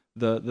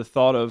 the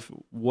thought of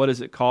what does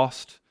it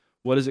cost?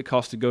 What does it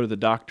cost to go to the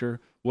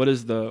doctor? What are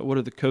the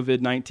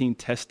COVID-19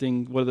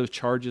 testing? What do those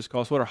charges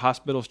cost? What are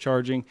hospitals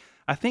charging?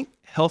 I think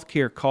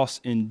healthcare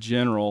costs in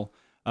general,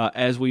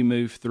 as we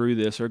move through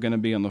this, are going to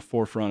be on the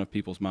forefront of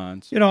people's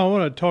minds. I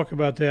want to talk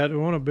about that.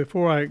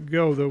 Before I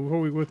go, though,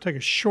 we'll take a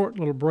short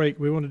little break.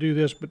 We want to do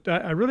this, but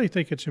I really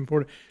think it's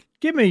important.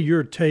 Give me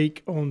your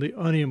take on the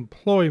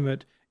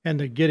unemployment and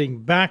the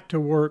getting back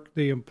to work.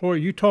 The employer,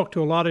 you talk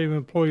to a lot of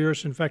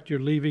employers. In fact, you're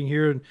leaving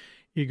here and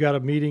you got a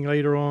meeting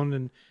later on,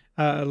 and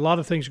a lot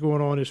of things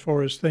going on as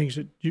far as things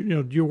that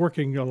you're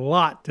working a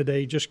lot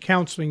today, just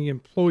counseling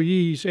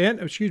employers,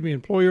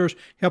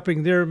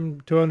 helping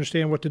them to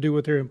understand what to do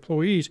with their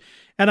employees.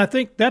 And I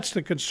think that's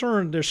the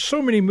concern. There's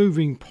so many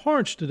moving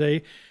parts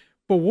today.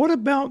 But what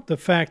about the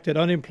fact that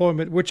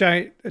unemployment, which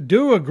I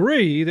do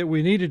agree that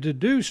we needed to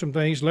do some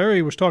things.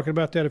 Larry was talking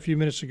about that a few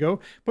minutes ago.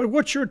 But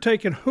what's your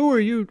take, and who are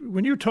you,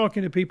 when you're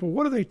talking to people,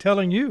 what are they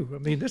telling you? I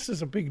mean, this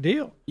is a big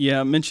deal. Yeah,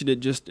 I mentioned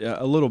it just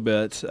a little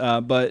bit,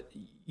 but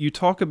you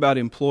talk about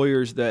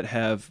employers that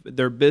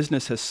their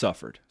business has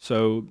suffered.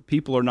 So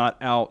people are not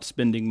out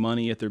spending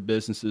money at their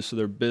businesses, so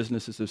their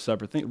businesses have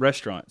suffered. I think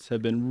restaurants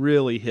have been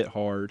really hit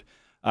hard.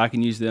 I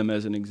can use them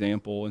as an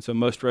example. And so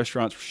most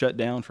restaurants were shut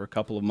down for a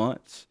couple of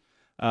months.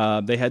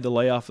 They had to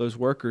lay off those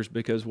workers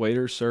because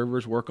waiters,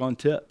 servers work on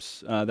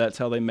tips. That's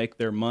how they make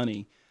their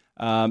money.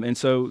 And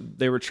so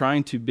they were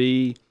trying to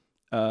be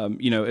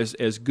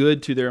as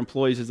good to their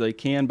employees as they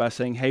can by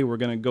saying, hey, we're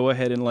going to go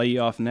ahead and lay you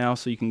off now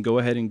so you can go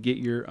ahead and get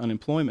your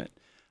unemployment.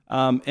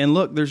 And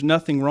look, there's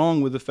nothing wrong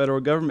with the federal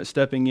government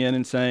stepping in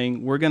and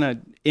saying, we're going to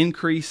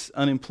increase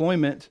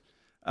unemployment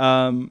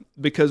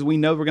because we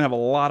know we're going to have a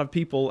lot of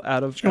people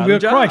out of jobs. It's going to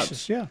be a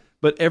crisis, yeah.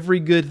 But every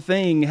good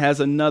thing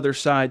has another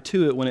side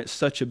to it when it's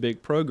such a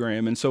big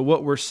program. And so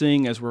what we're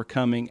seeing as we're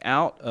coming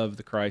out of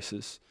the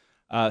crisis,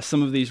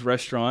 some of these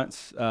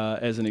restaurants,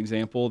 as an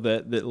example,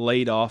 that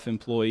laid off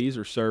employees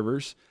or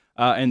servers,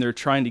 and they're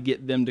trying to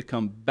get them to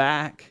come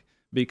back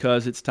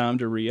because it's time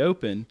to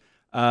reopen.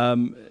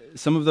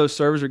 Some of those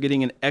servers are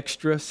getting an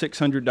extra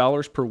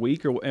 $600 per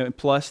week, or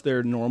plus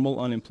their normal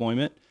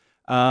unemployment.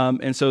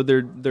 And so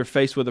they're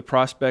faced with the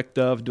prospect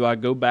of, do I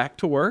go back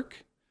to work?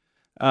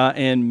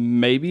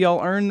 And maybe I'll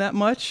earn that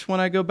much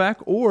when I go back,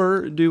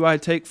 or do I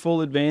take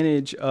full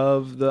advantage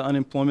of the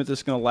unemployment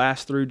that's going to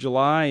last through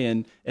July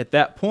and at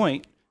that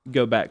point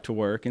go back to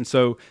work? And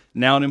so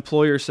now an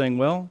employer is saying,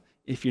 well,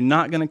 if you're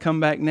not going to come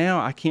back now,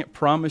 I can't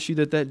promise you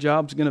that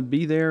job's going to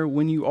be there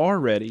when you are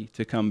ready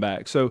to come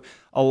back. So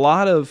a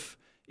lot of,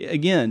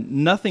 again,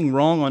 nothing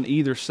wrong on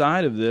either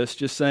side of this,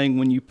 just saying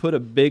when you put a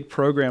big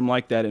program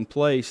like that in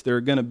place, there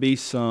are going to be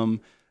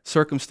some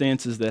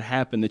circumstances that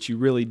happen that you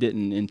really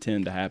didn't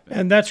intend to happen.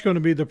 And that's going to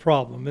be the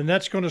problem. And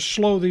that's going to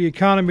slow the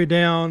economy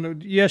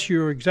down. Yes,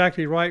 you're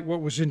exactly right.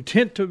 What was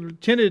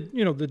intended,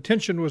 the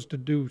intention was to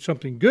do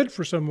something good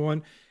for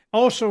someone,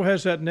 also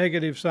has that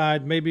negative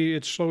side. Maybe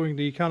it's slowing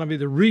the economy.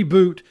 The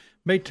reboot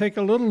may take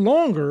a little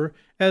longer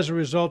as a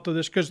result of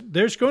this, because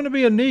there's going to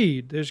be a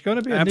need. There's going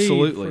to be a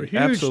need for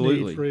huge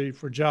need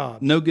for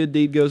jobs. No good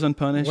deed goes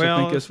unpunished. Well,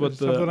 I think that's what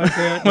something like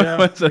that. Yeah,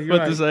 what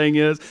the saying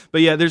is.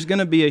 But yeah, there's going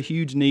to be a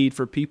huge need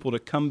for people to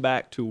come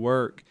back to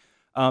work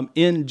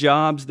in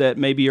jobs that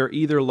maybe are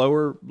either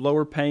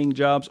lower paying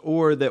jobs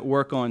or that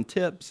work on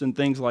tips and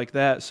things like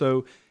that.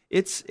 So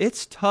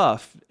it's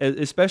tough,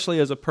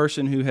 especially as a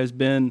person who has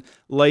been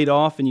laid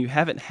off and you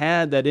haven't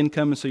had that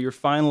income, and so you're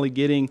finally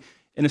getting.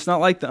 And it's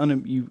not like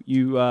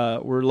you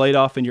were laid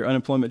off and your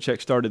unemployment check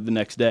started the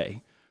next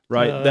day,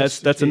 right? No,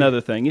 that's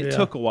another thing. It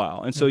took a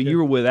while. And so you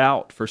were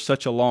without for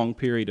such a long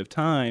period of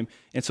time.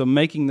 And so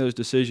making those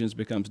decisions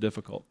becomes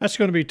difficult. That's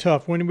going to be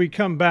tough. When we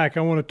come back,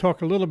 I want to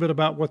talk a little bit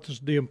about what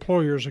the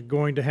employers are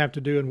going to have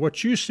to do and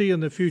what you see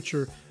in the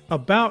future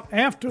about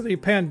after the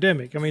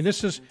pandemic. I mean,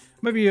 this is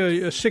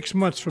maybe 6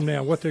 months from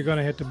now, what they're going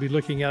to have to be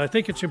looking at. I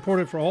think it's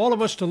important for all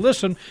of us to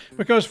listen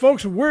because,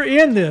 folks, we're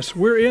in this.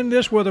 We're in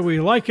this whether we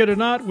like it or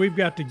not. We've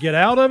got to get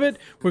out of it.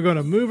 We're going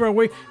to move our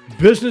way.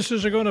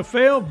 Businesses are going to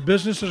fail.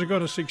 Businesses are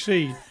going to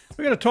succeed.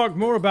 We're going to talk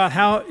more about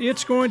how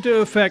it's going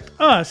to affect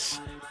us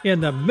in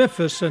the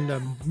Memphis and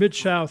the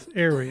Mid-South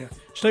area.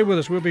 Stay with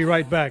us. We'll be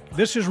right back.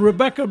 This is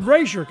Rebecca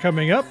Brazier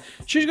coming up.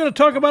 She's going to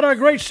talk about our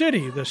great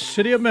city, the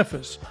city of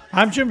Memphis.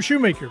 I'm Jim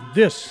Shoemaker.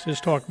 This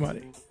is Talk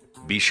Money.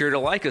 Be sure to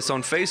like us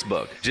on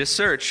Facebook. Just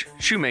search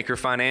Shoemaker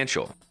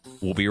Financial.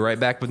 We'll be right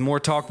back with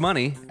more Talk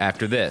Money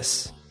after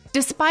this.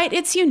 Despite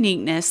its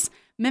uniqueness,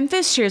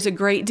 Memphis shares a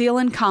great deal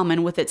in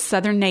common with its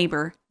southern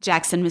neighbor,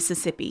 Jackson,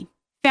 Mississippi.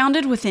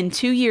 Founded within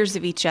 2 years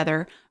of each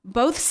other,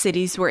 both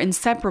cities were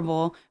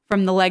inseparable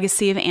from the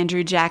legacy of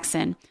Andrew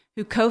Jackson,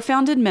 who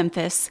co-founded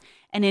Memphis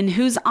and in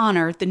whose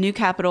honor the new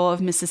capital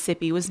of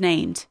Mississippi was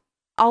named.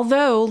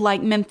 Although,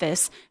 like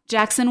Memphis,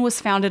 Jackson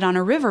was founded on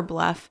a river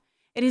bluff,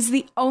 it is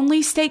the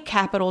only state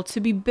capital to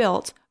be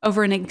built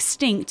over an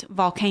extinct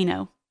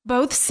volcano.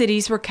 Both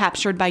cities were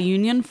captured by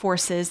Union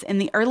forces in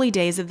the early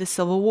days of the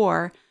Civil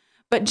War,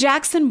 but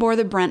Jackson bore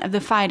the brunt of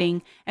the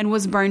fighting and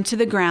was burned to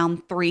the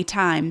ground 3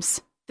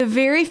 times. The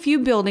very few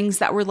buildings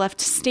that were left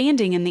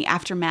standing in the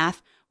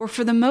aftermath were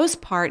for the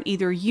most part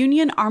either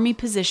Union Army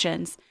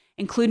positions,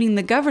 including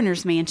the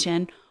governor's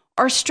mansion,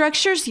 or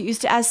structures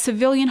used as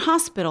civilian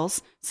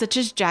hospitals, such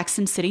as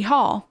Jackson City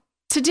Hall.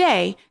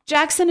 Today,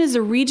 Jackson is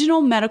a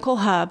regional medical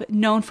hub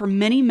known for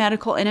many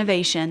medical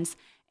innovations,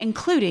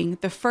 including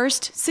the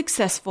first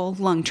successful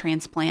lung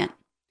transplant.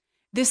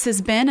 This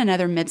has been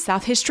another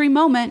Mid-South History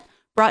Moment,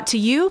 brought to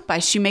you by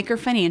Shoemaker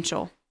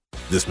Financial.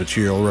 This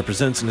material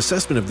represents an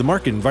assessment of the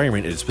market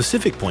environment at a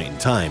specific point in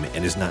time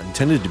and is not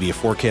intended to be a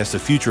forecast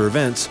of future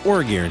events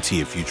or a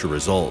guarantee of future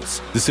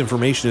results. This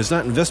information is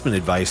not investment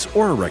advice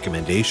or a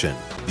recommendation.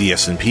 The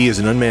S&P is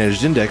an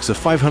unmanaged index of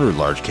 500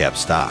 large-cap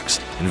stocks.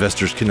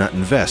 Investors cannot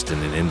invest in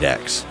an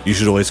index. You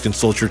should always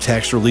consult your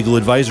tax or legal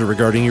advisor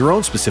regarding your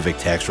own specific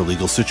tax or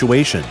legal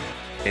situation.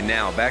 And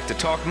now back to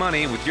Talk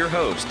Money with your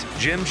host,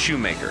 Jim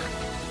Shoemaker.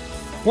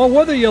 Well,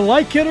 whether you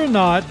like it or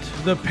not,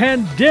 the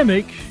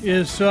pandemic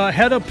is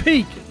had a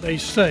peak, they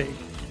say.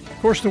 Of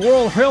course, the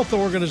World Health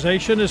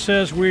Organization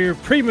says we're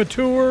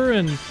premature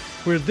and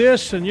we're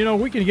this, and,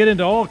 we can get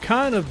into all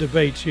kind of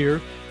debates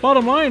here.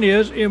 Bottom line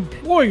is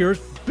employers,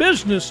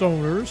 business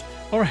owners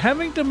are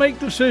having to make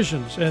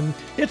decisions, and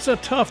it's a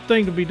tough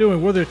thing to be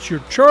doing, whether it's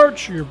your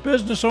church, your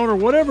business owner,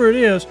 whatever it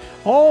is,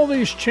 all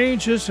these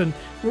changes, and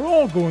we're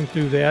all going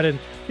through that. And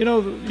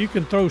you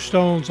can throw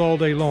stones all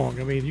day long.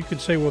 I mean, you can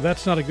say, well,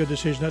 that's not a good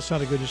decision, that's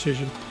not a good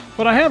decision.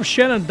 But I have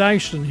Shannon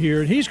Dyson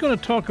here, and he's going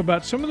to talk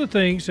about some of the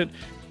things that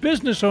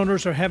business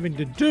owners are having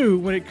to do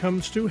when it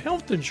comes to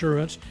health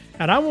insurance.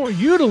 And I want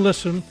you to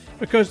listen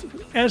because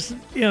as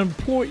an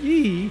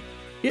employee,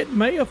 it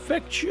may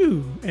affect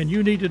you, and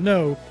you need to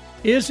know,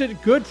 is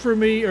it good for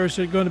me or is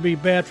it going to be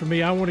bad for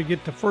me? I want to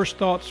get the first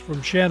thoughts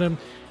from Shannon.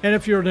 And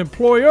if you're an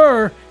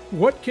employer,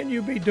 what can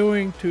you be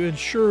doing to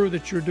ensure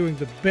that you're doing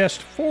the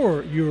best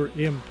for your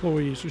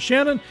employees? So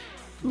Shannon,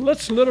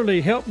 let's literally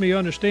help me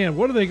understand,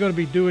 what are they going to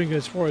be doing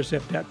as far as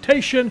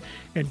adaptation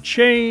and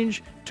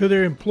change to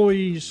their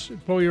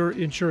employer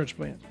insurance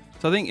plan?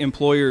 So I think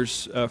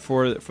employers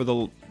for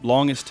the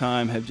longest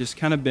time have just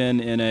kind of been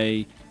in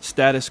a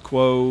status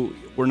quo.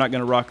 We're not going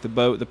to rock the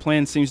boat. The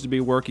plan seems to be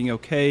working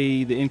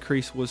okay. The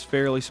increase was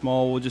fairly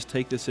small. We'll just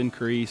take this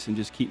increase and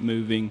just keep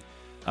moving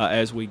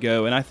as we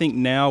go. And I think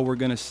now we're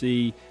going to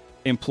see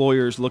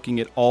employers looking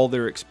at all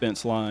their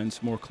expense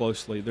lines more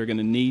closely. They're going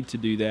to need to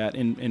do that.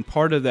 And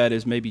part of that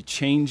is maybe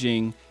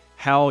changing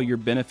how your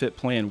benefit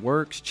plan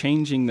works,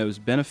 changing those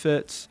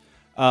benefits.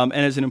 And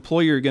as an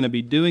employer, you're going to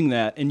be doing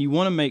that. And you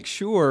want to make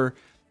sure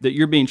that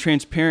you're being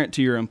transparent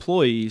to your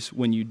employees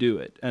when you do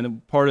it.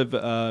 And part of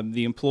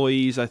the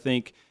employees, I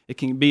think it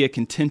can be a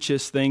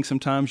contentious thing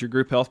sometimes, your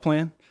group health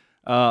plan.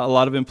 A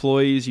lot of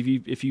employees,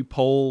 if you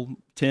poll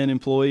 10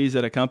 employees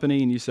at a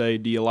company and you say,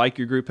 do you like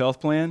your group health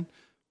plan?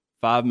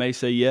 5 may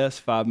say yes,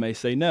 5 may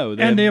say no.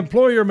 And the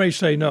employer may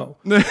say no.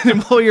 The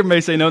employer may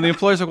say no. And the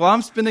employer's like, well,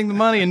 I'm spending the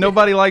money and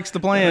nobody likes the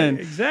plan.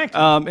 Exactly.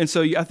 And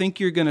so I think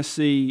you're going to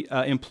see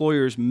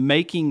employers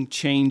making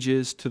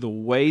changes to the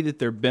way that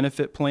their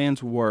benefit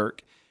plans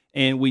work.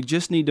 And we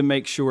just need to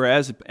make sure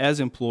as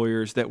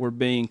employers that we're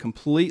being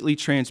completely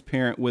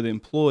transparent with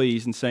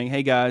employees and saying,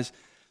 hey, guys,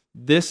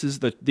 these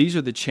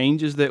are the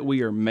changes that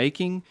we are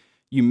making.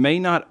 You may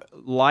not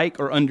like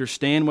or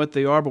understand what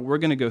they are, but we're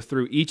going to go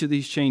through each of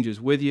these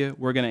changes with you.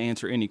 We're going to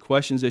answer any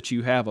questions that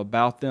you have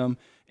about them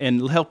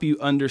and help you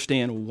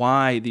understand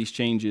why these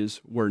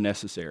changes were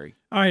necessary.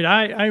 All right.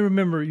 I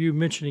remember you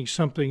mentioning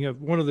something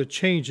of one of the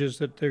changes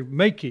that they're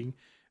making,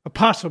 a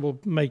possible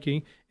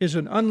making, is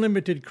an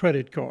unlimited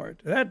credit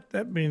card.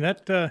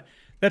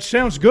 That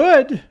sounds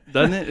good,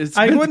 doesn't it?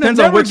 I wouldn't have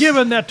never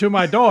given that to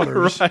my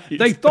daughters. Right.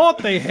 They thought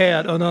they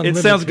had an unlimited.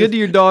 It sounds good to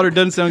your daughter.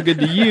 Doesn't sound good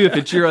to you if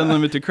it's your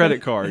unlimited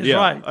credit card. Yeah,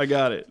 right. I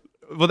got it.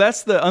 Well,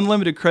 that's the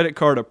unlimited credit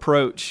card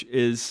approach.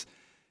 Is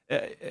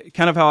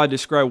kind of how I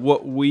describe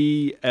what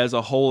we as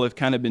a whole have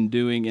kind of been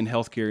doing in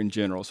healthcare in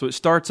general. So it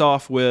starts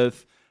off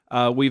with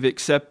we've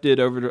accepted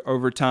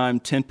over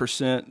time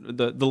 10%,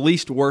 the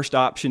least worst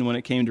option when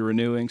it came to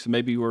renewing. So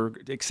maybe we're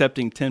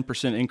accepting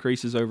 10%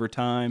 increases over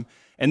time.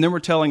 And then we're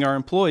telling our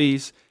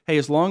employees, hey,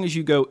 as long as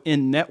you go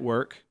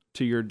in-network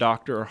to your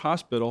doctor or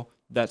hospital,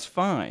 that's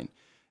fine.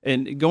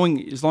 And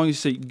as long as you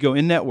say go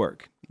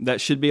in-network, that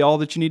should be all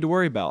that you need to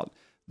worry about.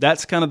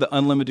 That's kind of the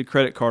unlimited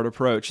credit card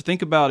approach.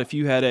 Think about if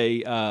you had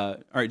all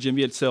right, Jim,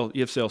 you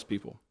have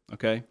salespeople,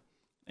 okay?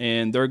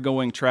 And they're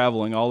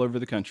traveling all over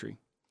the country.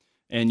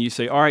 And you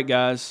say, all right,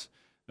 guys,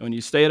 when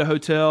you stay at a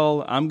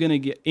hotel, I'm going to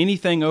get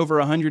anything over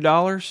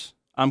 $100,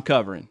 I'm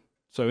covering.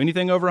 So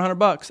anything over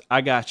 $100,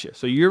 I got you.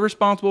 So you're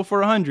responsible for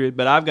 $100,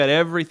 but I've got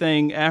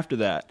everything after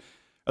that.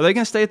 Are they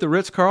going to stay at the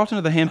Ritz-Carlton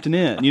or the Hampton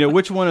Inn?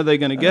 Which one are they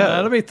going to go?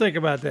 Let me think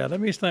about that.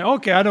 Let me think.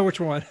 Okay, I know which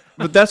one.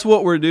 But that's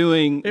what we're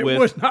doing. It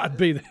would not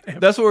be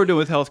that. That's what we're doing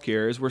with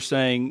healthcare. Is we're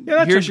saying,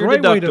 here's your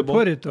deductible. That's a great way to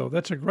put it, though.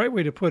 That's a great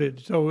way to put it.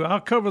 So I'll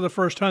cover the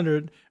first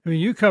 100.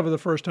 You cover the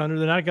first 100,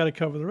 then I got to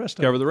cover the rest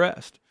of it. Cover the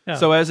rest. Yeah.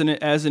 So as an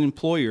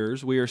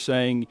employers, we are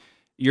saying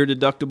your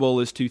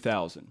deductible is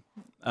 $2,000.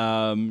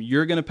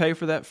 You're going to pay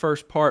for that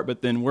first part,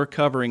 but then we're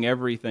covering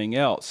everything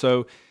else.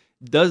 So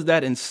does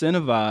that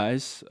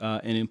incentivize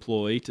an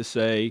employee to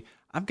say,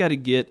 I've got to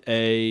get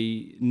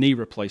a knee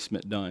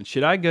replacement done?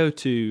 Should I go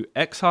to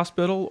X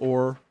hospital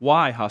or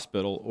Y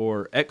hospital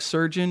or X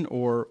surgeon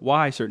or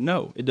Y surgeon?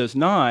 No, it does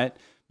not,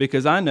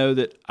 because I know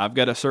that I've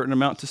got a certain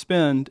amount to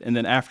spend, and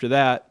then after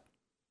that,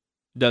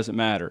 it doesn't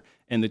matter.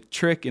 And the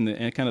trick and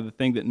kind of the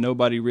thing that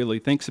nobody really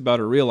thinks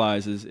about or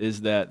realizes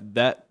is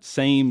that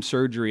same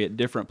surgery at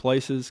different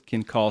places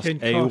can cost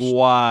a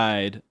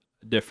wide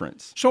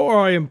difference. So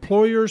are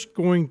employers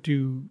going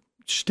to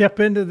step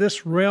into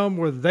this realm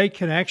where they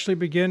can actually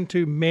begin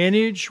to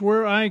manage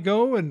where I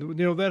go and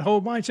that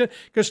whole mindset?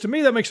 Because to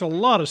me, that makes a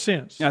lot of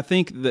sense. I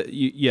think that,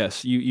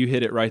 you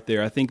hit it right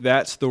there. I think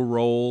that's the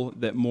role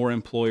that more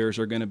employers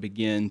are going to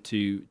begin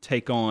to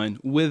take on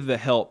with the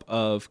help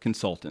of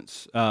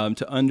consultants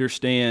to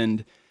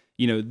understand,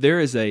 there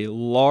is a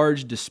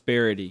large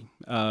disparity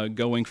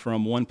going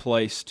from one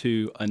place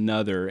to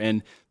another.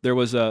 And there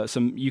was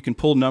you can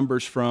pull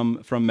numbers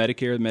from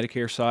Medicare, the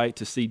Medicare site,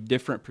 to see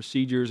different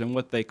procedures and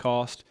what they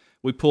cost.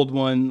 We pulled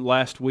one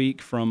last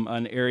week from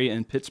an area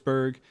in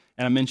Pittsburgh,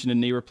 and I mentioned a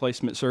knee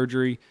replacement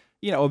surgery,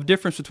 a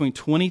difference between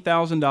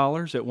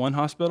 $20,000 at one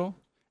hospital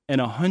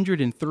and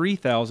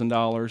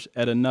 $103,000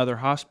 at another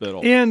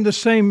hospital. In the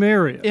same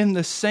area. In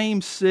the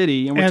same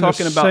city, and we're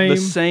talking about the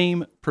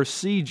same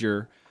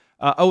procedure.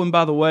 And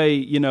by the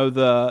way,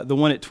 the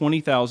one at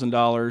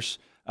 $20,000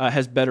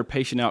 has better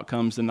patient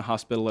outcomes than the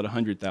hospital at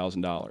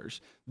 $100,000.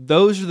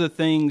 Those are the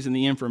things and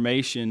the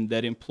information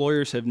that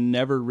employers have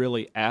never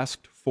really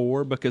asked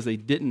for because they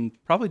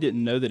probably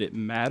didn't know that it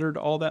mattered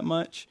all that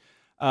much.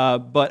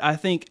 But I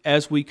think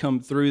as we come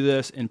through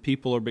this and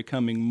people are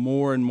becoming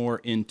more and more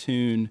in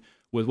tune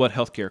with what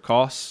healthcare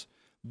costs,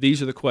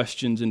 these are the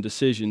questions and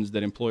decisions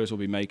that employers will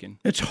be making.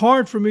 It's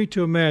hard for me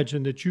to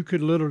imagine that you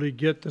could literally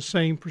get the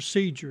same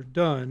procedure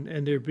done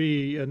and there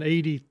be an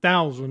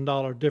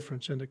 $80,000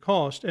 difference in the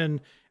cost.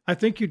 And I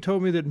think you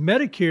told me that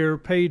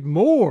Medicare paid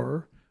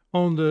more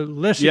on the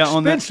less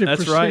expensive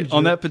that's procedure. Right.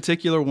 On that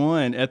particular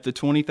one, at the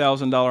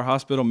 $20,000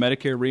 hospital,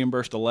 Medicare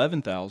reimbursed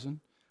 $11,000.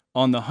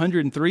 On the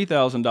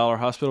 $103,000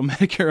 hospital,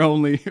 Medicare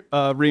only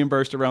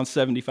reimbursed around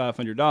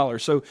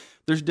 $7,500. So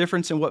there's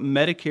difference in what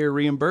Medicare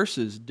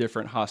reimburses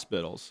different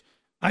hospitals.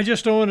 I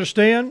just don't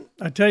understand.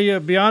 I tell you,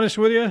 be honest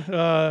with you,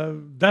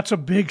 that's a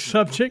big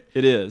subject.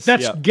 It is.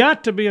 That's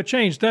got to be a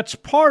change. That's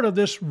part of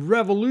this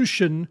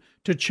revolution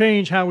to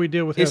change how we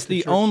deal with health insurance.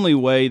 It's the only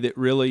way that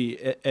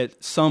really,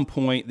 at some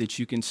point, that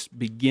you can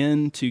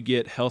begin to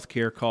get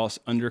healthcare costs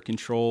under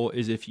control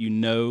is if you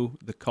know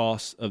the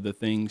costs of the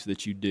things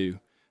that you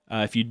do.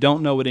 If you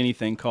don't know what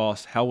anything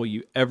costs, how will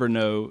you ever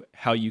know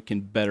how you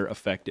can better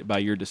affect it by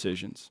your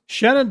decisions?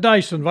 Shannon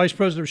Dyson, Vice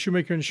President of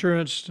Shoemaker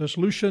Insurance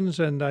Solutions.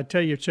 And I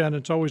tell you, Shannon,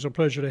 it's always a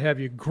pleasure to have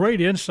you.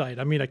 Great insight.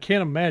 I mean, I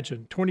can't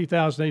imagine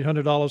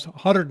 $20,800,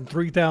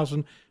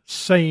 $103,000,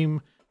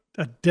 same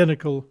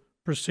identical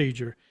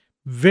procedure.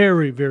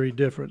 Very, very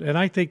different. And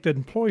I think that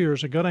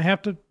employers are going to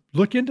have to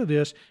look into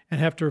this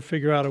and have to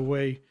figure out a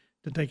way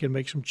that they can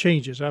make some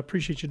changes. I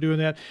appreciate you doing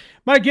that.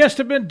 My guests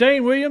have been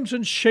Dane Williams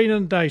and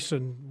Shannon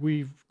Dyson.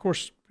 We've, of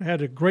course,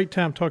 had a great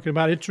time talking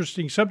about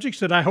interesting subjects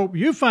that I hope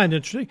you find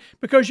interesting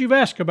because you've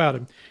asked about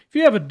them. If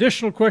you have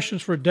additional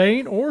questions for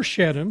Dane or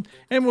Shannon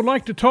and would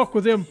like to talk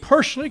with them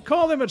personally,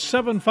 call them at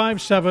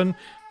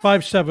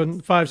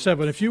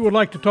 757-5757. If you would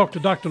like to talk to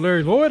Dr.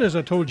 Larry Lloyd, as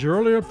I told you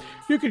earlier,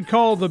 you can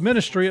call the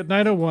ministry at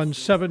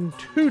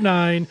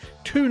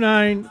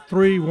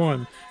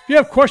 901-729-2931. If you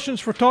have questions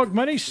for Talk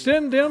Money,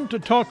 send them to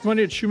Talk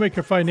Money at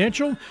Shoemaker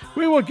Financial.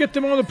 We will get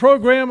them on the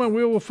program, and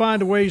we will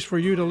find ways for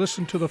you to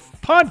listen to the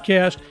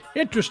podcast.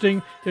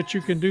 Interesting that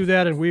you can do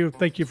that, and we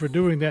thank you for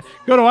doing that.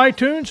 Go to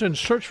iTunes and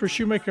search for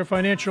Shoemaker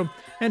Financial,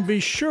 and be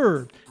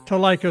sure to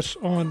like us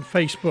on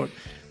Facebook.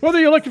 Whether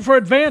you're looking for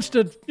advanced,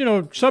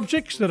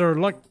 subjects that are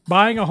like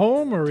buying a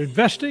home or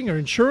investing or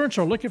insurance,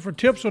 or looking for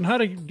tips on how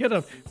to get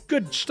a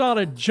good,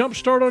 solid jump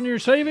start on your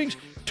savings,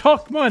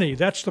 Talk Money,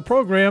 that's the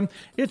program.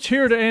 It's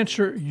here to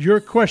answer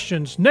your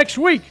questions. Next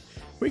week,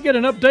 we get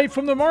an update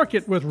from the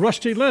market with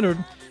Rusty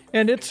Leonard,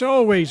 and it's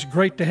always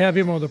great to have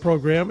him on the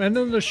program. And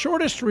in the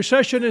shortest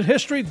recession in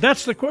history,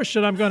 that's the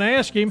question I'm going to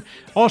ask him.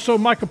 Also,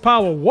 Michael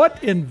Powell,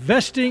 what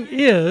investing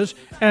is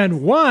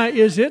and why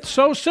is it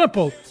so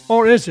simple,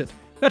 or is it?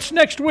 That's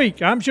next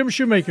week. I'm Jim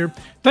Shoemaker.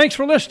 Thanks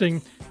for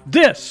listening.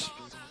 This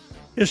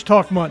is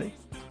Talk Money.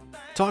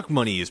 Talk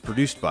Money is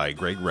produced by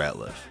Greg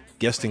Ratliff.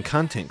 Guest and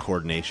content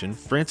coordination,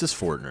 Francis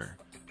Fortner.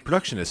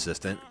 Production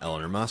assistant,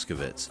 Eleanor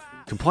Moskovitz.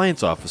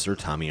 Compliance officer,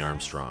 Tommy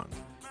Armstrong.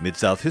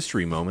 Mid-South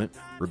History Moment,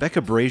 Rebecca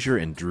Brazier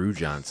and Drew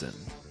Johnson.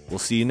 We'll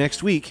see you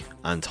next week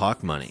on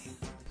Talk Money.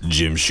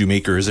 Jim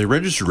Shoemaker is a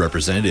registered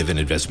representative and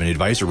investment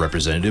advisor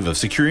representative of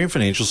Securian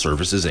Financial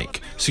Services, Inc.,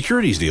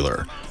 securities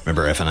dealer.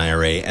 Member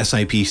FNIRA,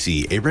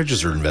 SIPC, a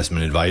registered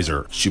investment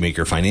advisor.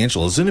 Shoemaker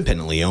Financial is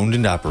independently owned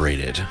and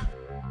operated.